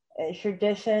India, a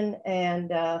tradition,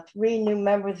 and 3 new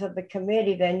members of the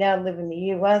committee, they now live in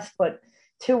the US, but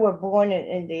 2 were born in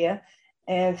India.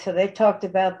 And so they talked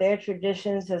about their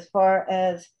traditions as far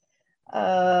as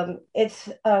it's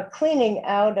cleaning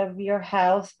out of your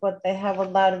house, but they have a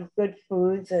lot of good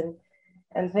foods and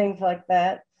things like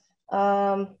that.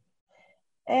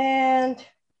 And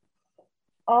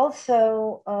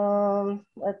also,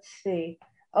 let's see.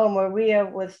 Oh, Maria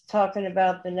was talking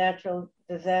about the natural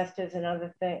disasters and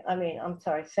other things. I'm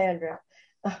sorry, Sandra,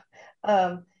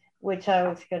 which I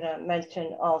was going to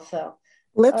mention also.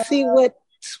 Let's see what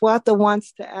Swatha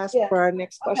wants to ask for our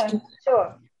next question. Okay,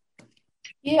 sure.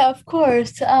 Yeah, of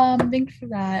course. Thanks for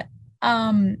that.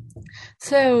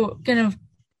 So kind of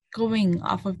going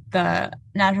off of the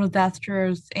natural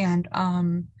disasters and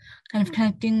kind of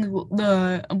connecting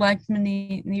the Black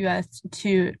community in the U.S.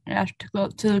 to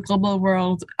the global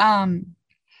world.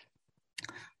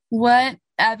 What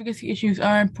advocacy issues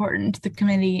are important to the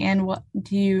committee, and what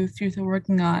do you see yourself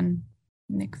working on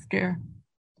next year?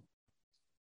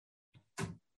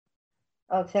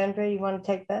 Oh, Sandra, you want to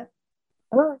take that?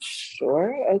 Oh,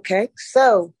 sure. Okay.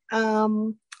 So,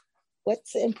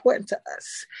 what's important to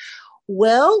us?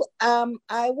 Well,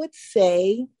 I would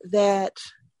say that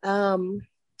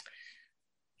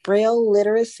Braille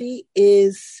literacy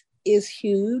is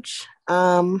huge.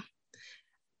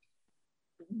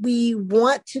 We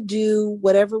want to do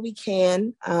whatever we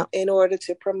can in order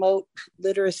to promote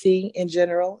literacy in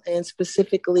general, and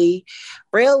specifically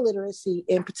Braille literacy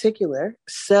in particular.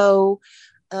 So,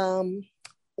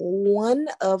 one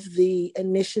of the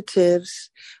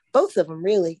initiatives, both of them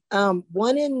really,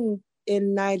 one in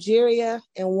Nigeria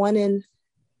and one in,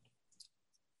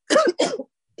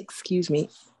 excuse me.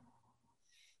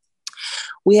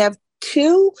 We have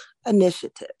two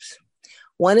initiatives.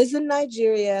 One is in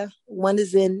Nigeria, one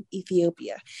is in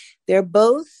Ethiopia. They're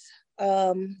both,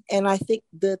 and I think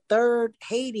the third,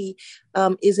 Haiti,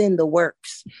 is in the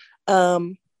works.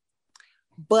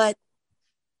 But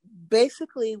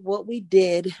basically what we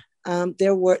did,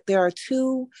 there are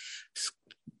two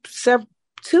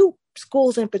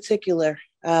schools in particular,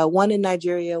 one in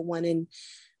Nigeria, one in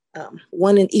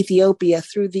Ethiopia,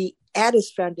 through the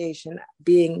Addis Foundation,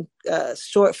 being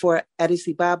short for Addis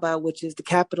Ababa, which is the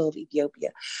capital of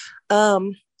Ethiopia.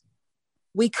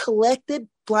 We collected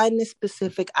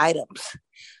blindness-specific items: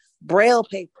 Braille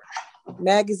paper,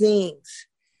 magazines,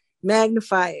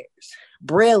 magnifiers,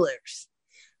 braillers,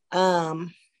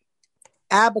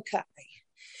 abaci,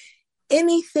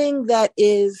 anything that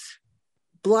is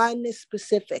blindness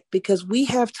specific, because we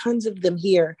have tons of them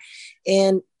here.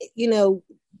 And,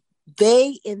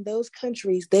 in those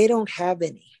countries, they don't have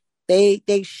any.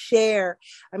 They share.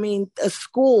 A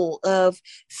school of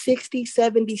 60,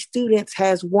 70 students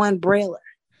has one brailler.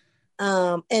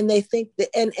 And they think that,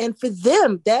 and for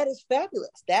them, that is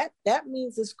fabulous. That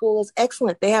means the school is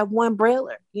excellent. They have one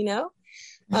brailler,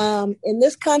 in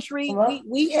this country,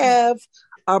 we have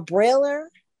a brailler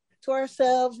to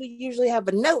ourselves. We usually have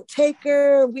a note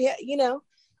taker. We have,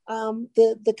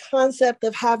 the concept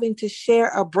of having to share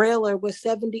a brailler with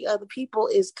 70 other people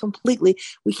is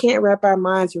we can't wrap our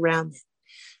minds around it.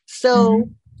 So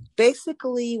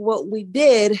basically what we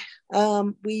did,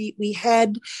 we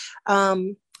had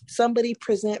somebody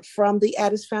present from the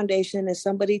Addis Foundation and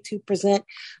somebody to present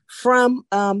from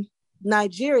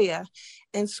Nigeria,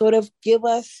 and sort of give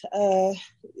us a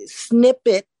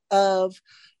snippet of,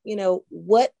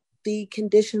 what the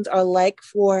conditions are like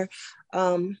for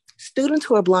students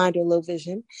who are blind or low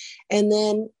vision, and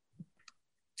then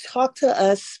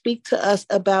speak to us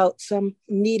about some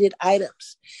needed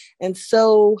items. And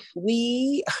so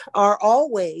we are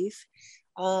always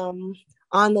on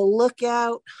the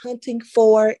lookout, hunting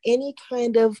for any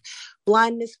kind of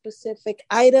blindness specific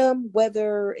item,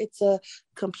 whether it's a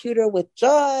computer with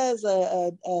JAWS,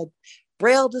 a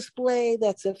Braille display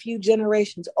that's a few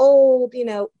generations old,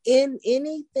 in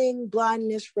anything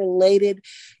blindness related,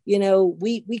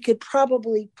 we could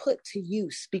probably put to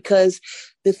use, because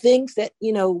the things that,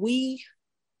 we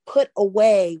put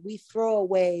away, we throw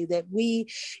away, that we,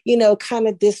 kind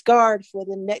of discard for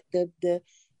the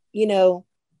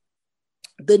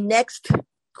next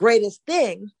greatest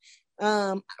thing.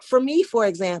 For me, for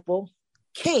example,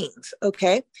 canes.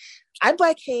 Okay. I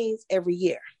buy canes every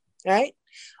year, right?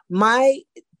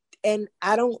 And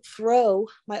I don't throw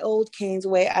my old canes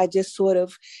away. I just sort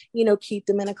of, keep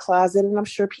them in a closet. And I'm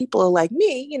sure people are like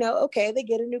me, okay, they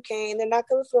get a new cane. They're not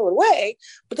going to throw it away,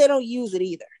 but they don't use it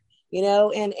either,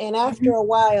 and after a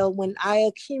while, when I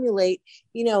accumulate,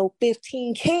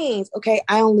 15 canes, okay,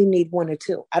 I only need one or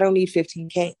two. I don't need 15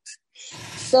 canes.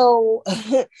 So,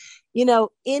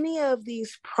 any of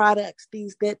these products,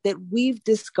 that we've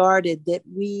discarded, that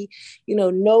we,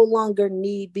 no longer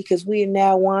need, because we are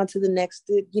now on to the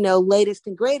next, latest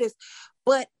and greatest,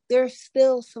 but there's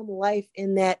still some life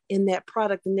in that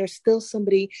product, and there's still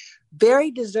somebody very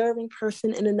deserving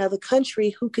person in another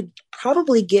country who could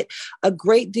probably get a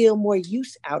great deal more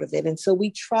use out of it. And so we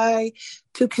try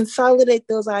to consolidate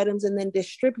those items and then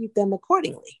distribute them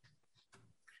accordingly.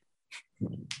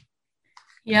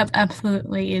 Yep,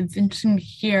 absolutely. It's interesting to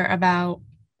hear about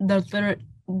the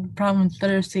problem with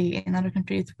literacy in other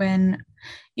countries when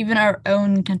even our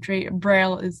own country,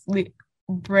 Braille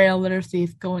literacy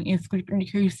is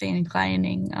decreasing and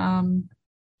declining. And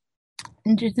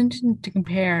it's interesting to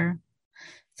compare.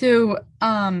 So,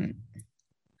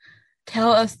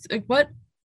 tell us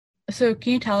So,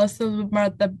 can you tell us a little bit more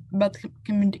about the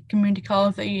community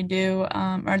calls that you do,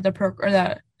 or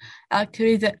the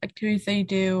activities that you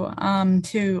do,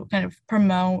 to kind of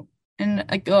promote and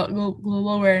like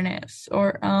global awareness,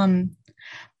 or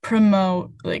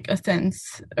promote like a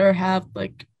sense, or have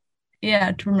like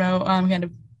to promote kind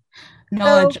of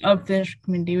knowledge of the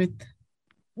community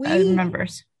with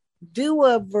members? Do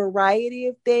a variety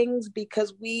of things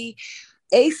because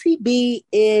ACB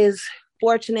is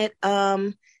fortunate.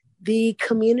 The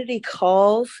community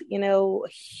calls,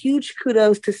 huge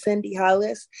kudos to Cindy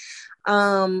Hollis,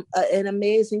 an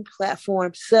amazing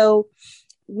platform. So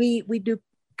we do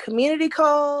community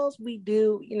calls, we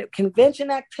do, convention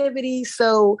activities.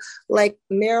 So like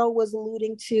Meryl was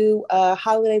alluding to,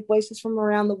 Holiday Voices from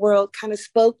Around the World kind of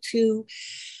spoke to,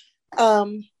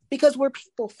 because we're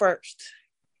people first,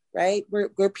 right?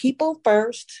 We're people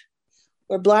first.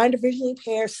 We're blind or visually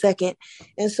impaired second.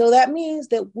 And so that means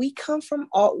that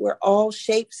we're all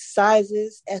shapes,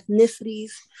 sizes,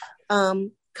 ethnicities,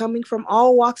 coming from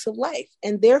all walks of life.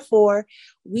 And therefore,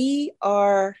 we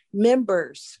are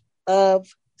members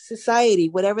of society,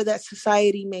 whatever that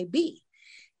society may be,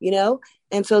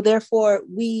 And so therefore,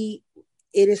 it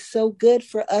is so good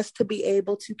for us to be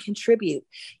able to contribute.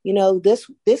 This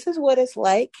is what it's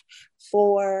like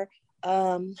for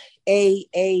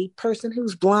a person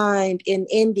who's blind in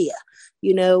India.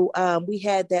 We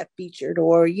had that featured,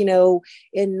 or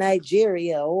in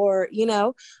Nigeria, or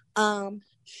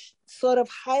sort of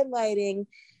highlighting,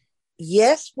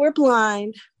 yes, we're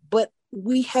blind, but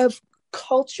we have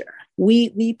culture.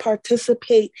 We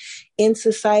participate in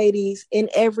societies, in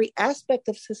every aspect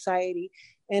of society,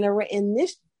 and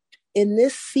in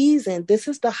this season, this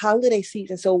is the holiday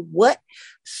season. So what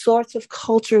sorts of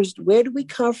cultures, where do we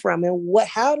come from, and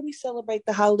how do we celebrate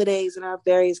the holidays in our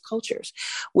various cultures,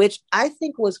 which I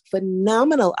think was a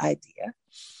phenomenal idea.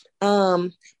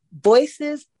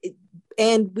 Voices,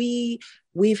 and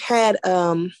we've had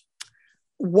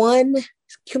one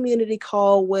community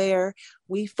call where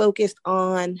we focused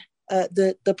on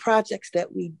the projects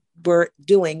that we were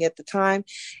doing at the time.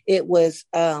 It was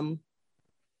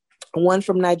one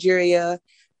from Nigeria,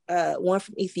 one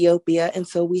from Ethiopia. And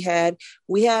so we had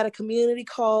a community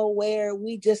call where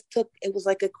we just it was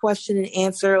like a question and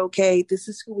answer. Okay, this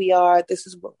is who we are. This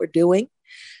is what we're doing.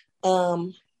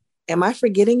 Am I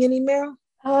forgetting any, Meryl?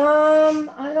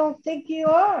 I don't think you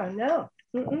are. No.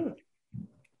 Mm-mm.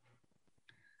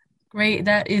 Great.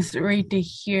 That is great to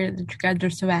hear that you guys are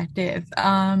so active.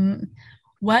 How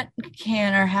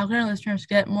can our listeners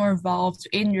get more involved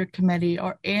in your committee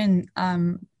or in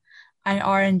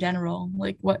IR in general?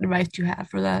 Like, what advice do you have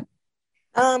for that?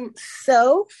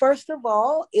 So first of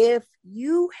all, if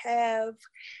you have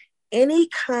any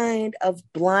kind of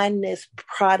blindness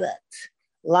product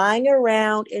lying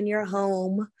around in your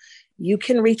home, you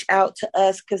can reach out to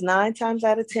us because 9 times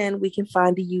out of 10, we can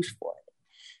find a use for it.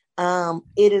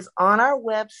 It is on our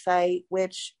website,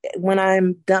 which when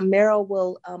I'm done, Meryl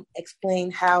will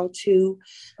explain how to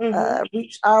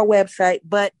reach our website,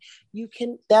 but you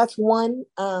can, that's one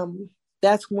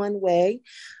way.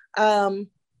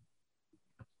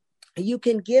 You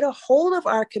can get a hold of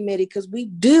our committee because we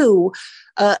do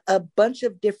a bunch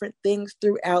of different things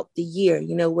throughout the year.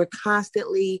 We're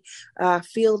constantly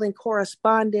fielding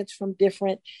correspondence from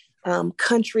different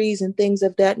countries and things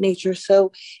of that nature.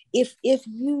 So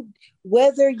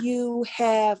whether you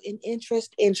have an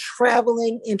interest in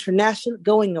traveling international,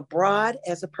 going abroad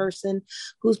as a person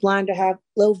who's blind or have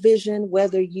low vision,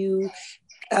 whether you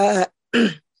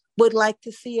would like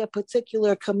to see a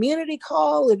particular community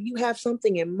call, if you have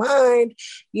something in mind,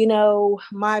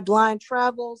 my blind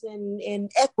travels in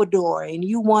Ecuador and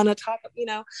you want to talk,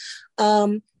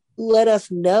 let us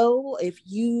know. If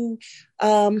you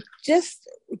just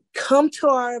come to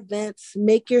our events,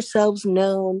 make yourselves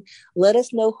known, let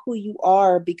us know who you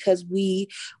are, because we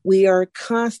are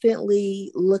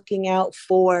constantly looking out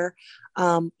for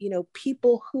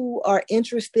people who are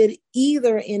interested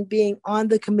either in being on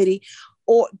the committee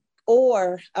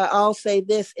or I'll say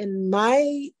this, in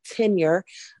my tenure,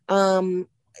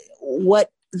 what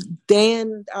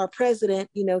Dan, our president,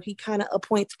 he kind of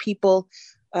appoints people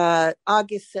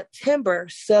August, September.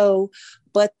 So,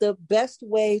 but the best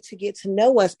way to get to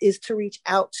know us is to reach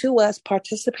out to us,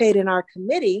 participate in our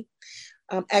committee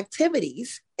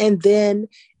activities. And then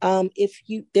if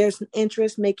there's an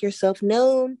interest, make yourself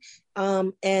known,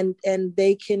 and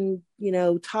they can,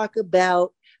 talk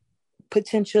about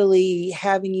potentially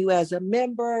having you as a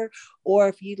member, or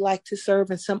if you'd like to serve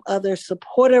in some other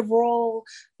supportive role,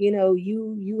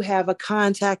 you have a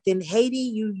contact in Haiti,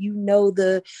 you're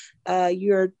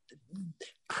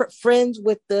friends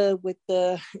with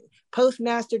the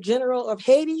Postmaster General of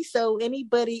Haiti. So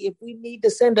anybody, if we need to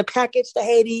send a package to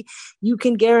Haiti, you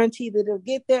can guarantee that it'll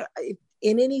get there.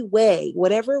 In any way,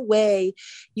 whatever way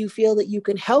you feel that you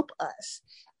can help us,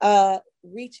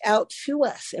 reach out to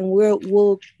us, and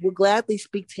we'll gladly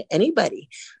speak to anybody,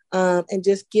 and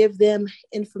just give them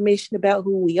information about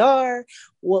who we are,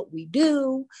 what we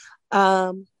do,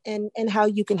 and how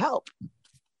you can help.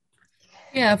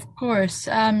 Yeah, of course.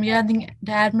 You have anything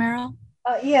to add, Meryl?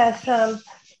 Yes.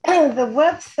 The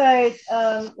website,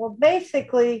 well,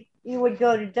 basically, you would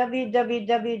go to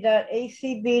www.acb.org,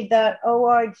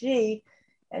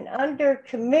 and under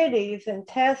committees and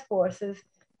task forces,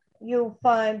 you'll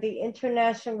find the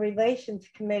International Relations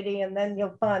Committee, and then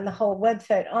you'll find the whole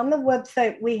website. On the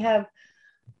website, we have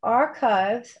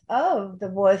archives of the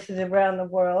voices around the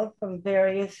world from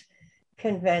various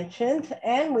conventions,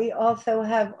 and we also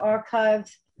have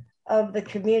archives of the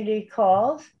community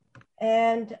calls.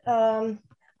 And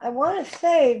I want to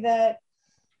say that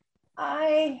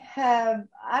I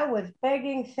was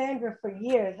begging Sandra for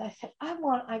years. I said,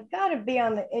 I've got to be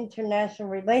on the International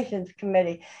Relations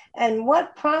Committee. And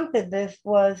what prompted this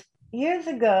was years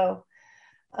ago,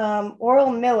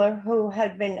 Oral Miller, who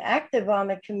had been active on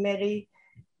the committee,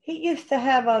 he used to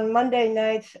have on Monday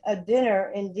nights a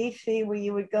dinner in DC where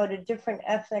you would go to different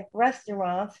ethnic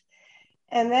restaurants.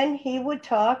 And then he would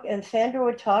talk, and Sandra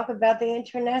would talk about the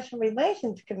International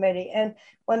Relations Committee. And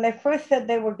when they first said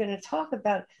they were going to talk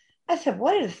about it, I said,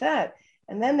 what is that?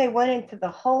 And then they went into the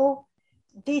whole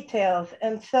details.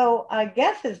 And so I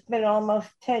guess it's been almost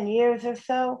 10 years or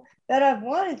so that I've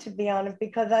wanted to be on it,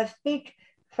 because I speak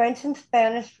French and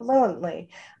Spanish fluently.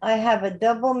 I have a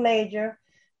double major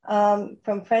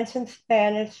from French and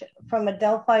Spanish from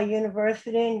Adelphi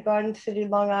University in Garden City,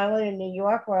 Long Island in New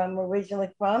York, where I'm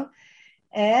originally from.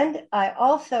 And I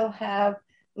also have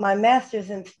my master's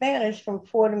in Spanish from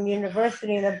Fordham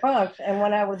University in the Bronx. And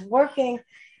when I was working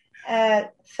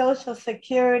at Social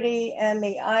Security and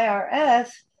the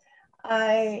IRS,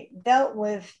 I dealt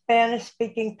with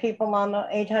Spanish-speaking people on the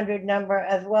 800 number,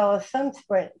 as well as some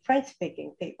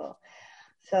French-speaking people.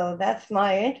 So that's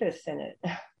my interest in it.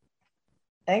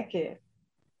 Thank you.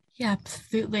 Yeah,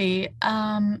 absolutely.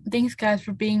 Thanks, guys,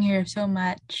 for being here so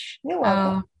much. You're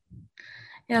welcome.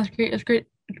 Yeah, it's great. It's great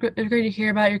to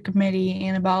hear about your committee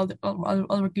and about all the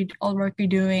work you're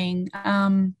doing.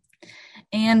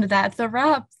 And that's a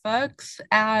wrap, folks.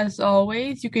 As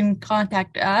always, you can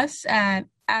contact us at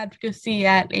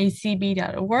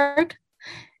advocacy@acb.org.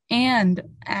 And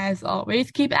as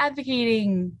always, keep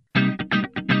advocating.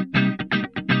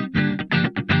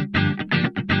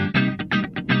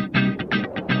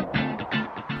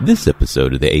 This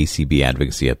episode of the ACB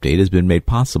Advocacy Update has been made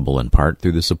possible in part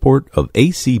through the support of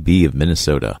ACB of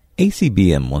Minnesota.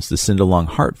 ACBM wants to send along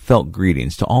heartfelt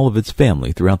greetings to all of its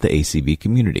family throughout the ACB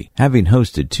community. Having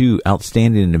hosted 2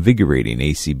 outstanding and invigorating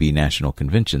ACB national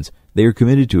conventions, they are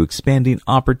committed to expanding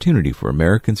opportunity for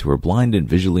Americans who are blind and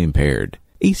visually impaired.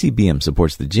 ACBM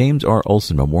supports the James R.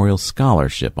 Olson Memorial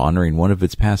Scholarship honoring one of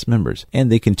its past members,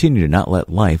 and they continue to not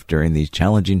let life during these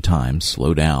challenging times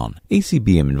slow down.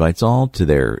 ACBM invites all to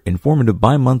their informative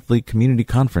bi-monthly community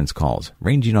conference calls,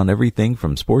 ranging on everything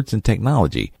from sports and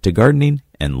technology to gardening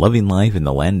and loving life in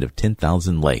the land of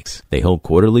 10,000 lakes. They hold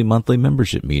quarterly, monthly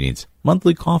membership meetings,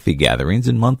 monthly coffee gatherings,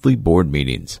 and monthly board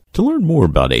meetings. To learn more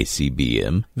about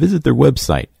ACBM, visit their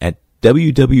website at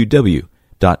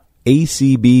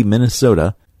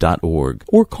www.acbminnesota.org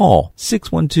or call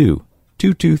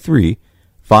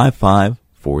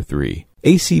 612-223-5543.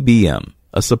 ACBM,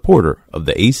 a supporter of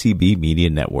the ACB Media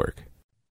Network.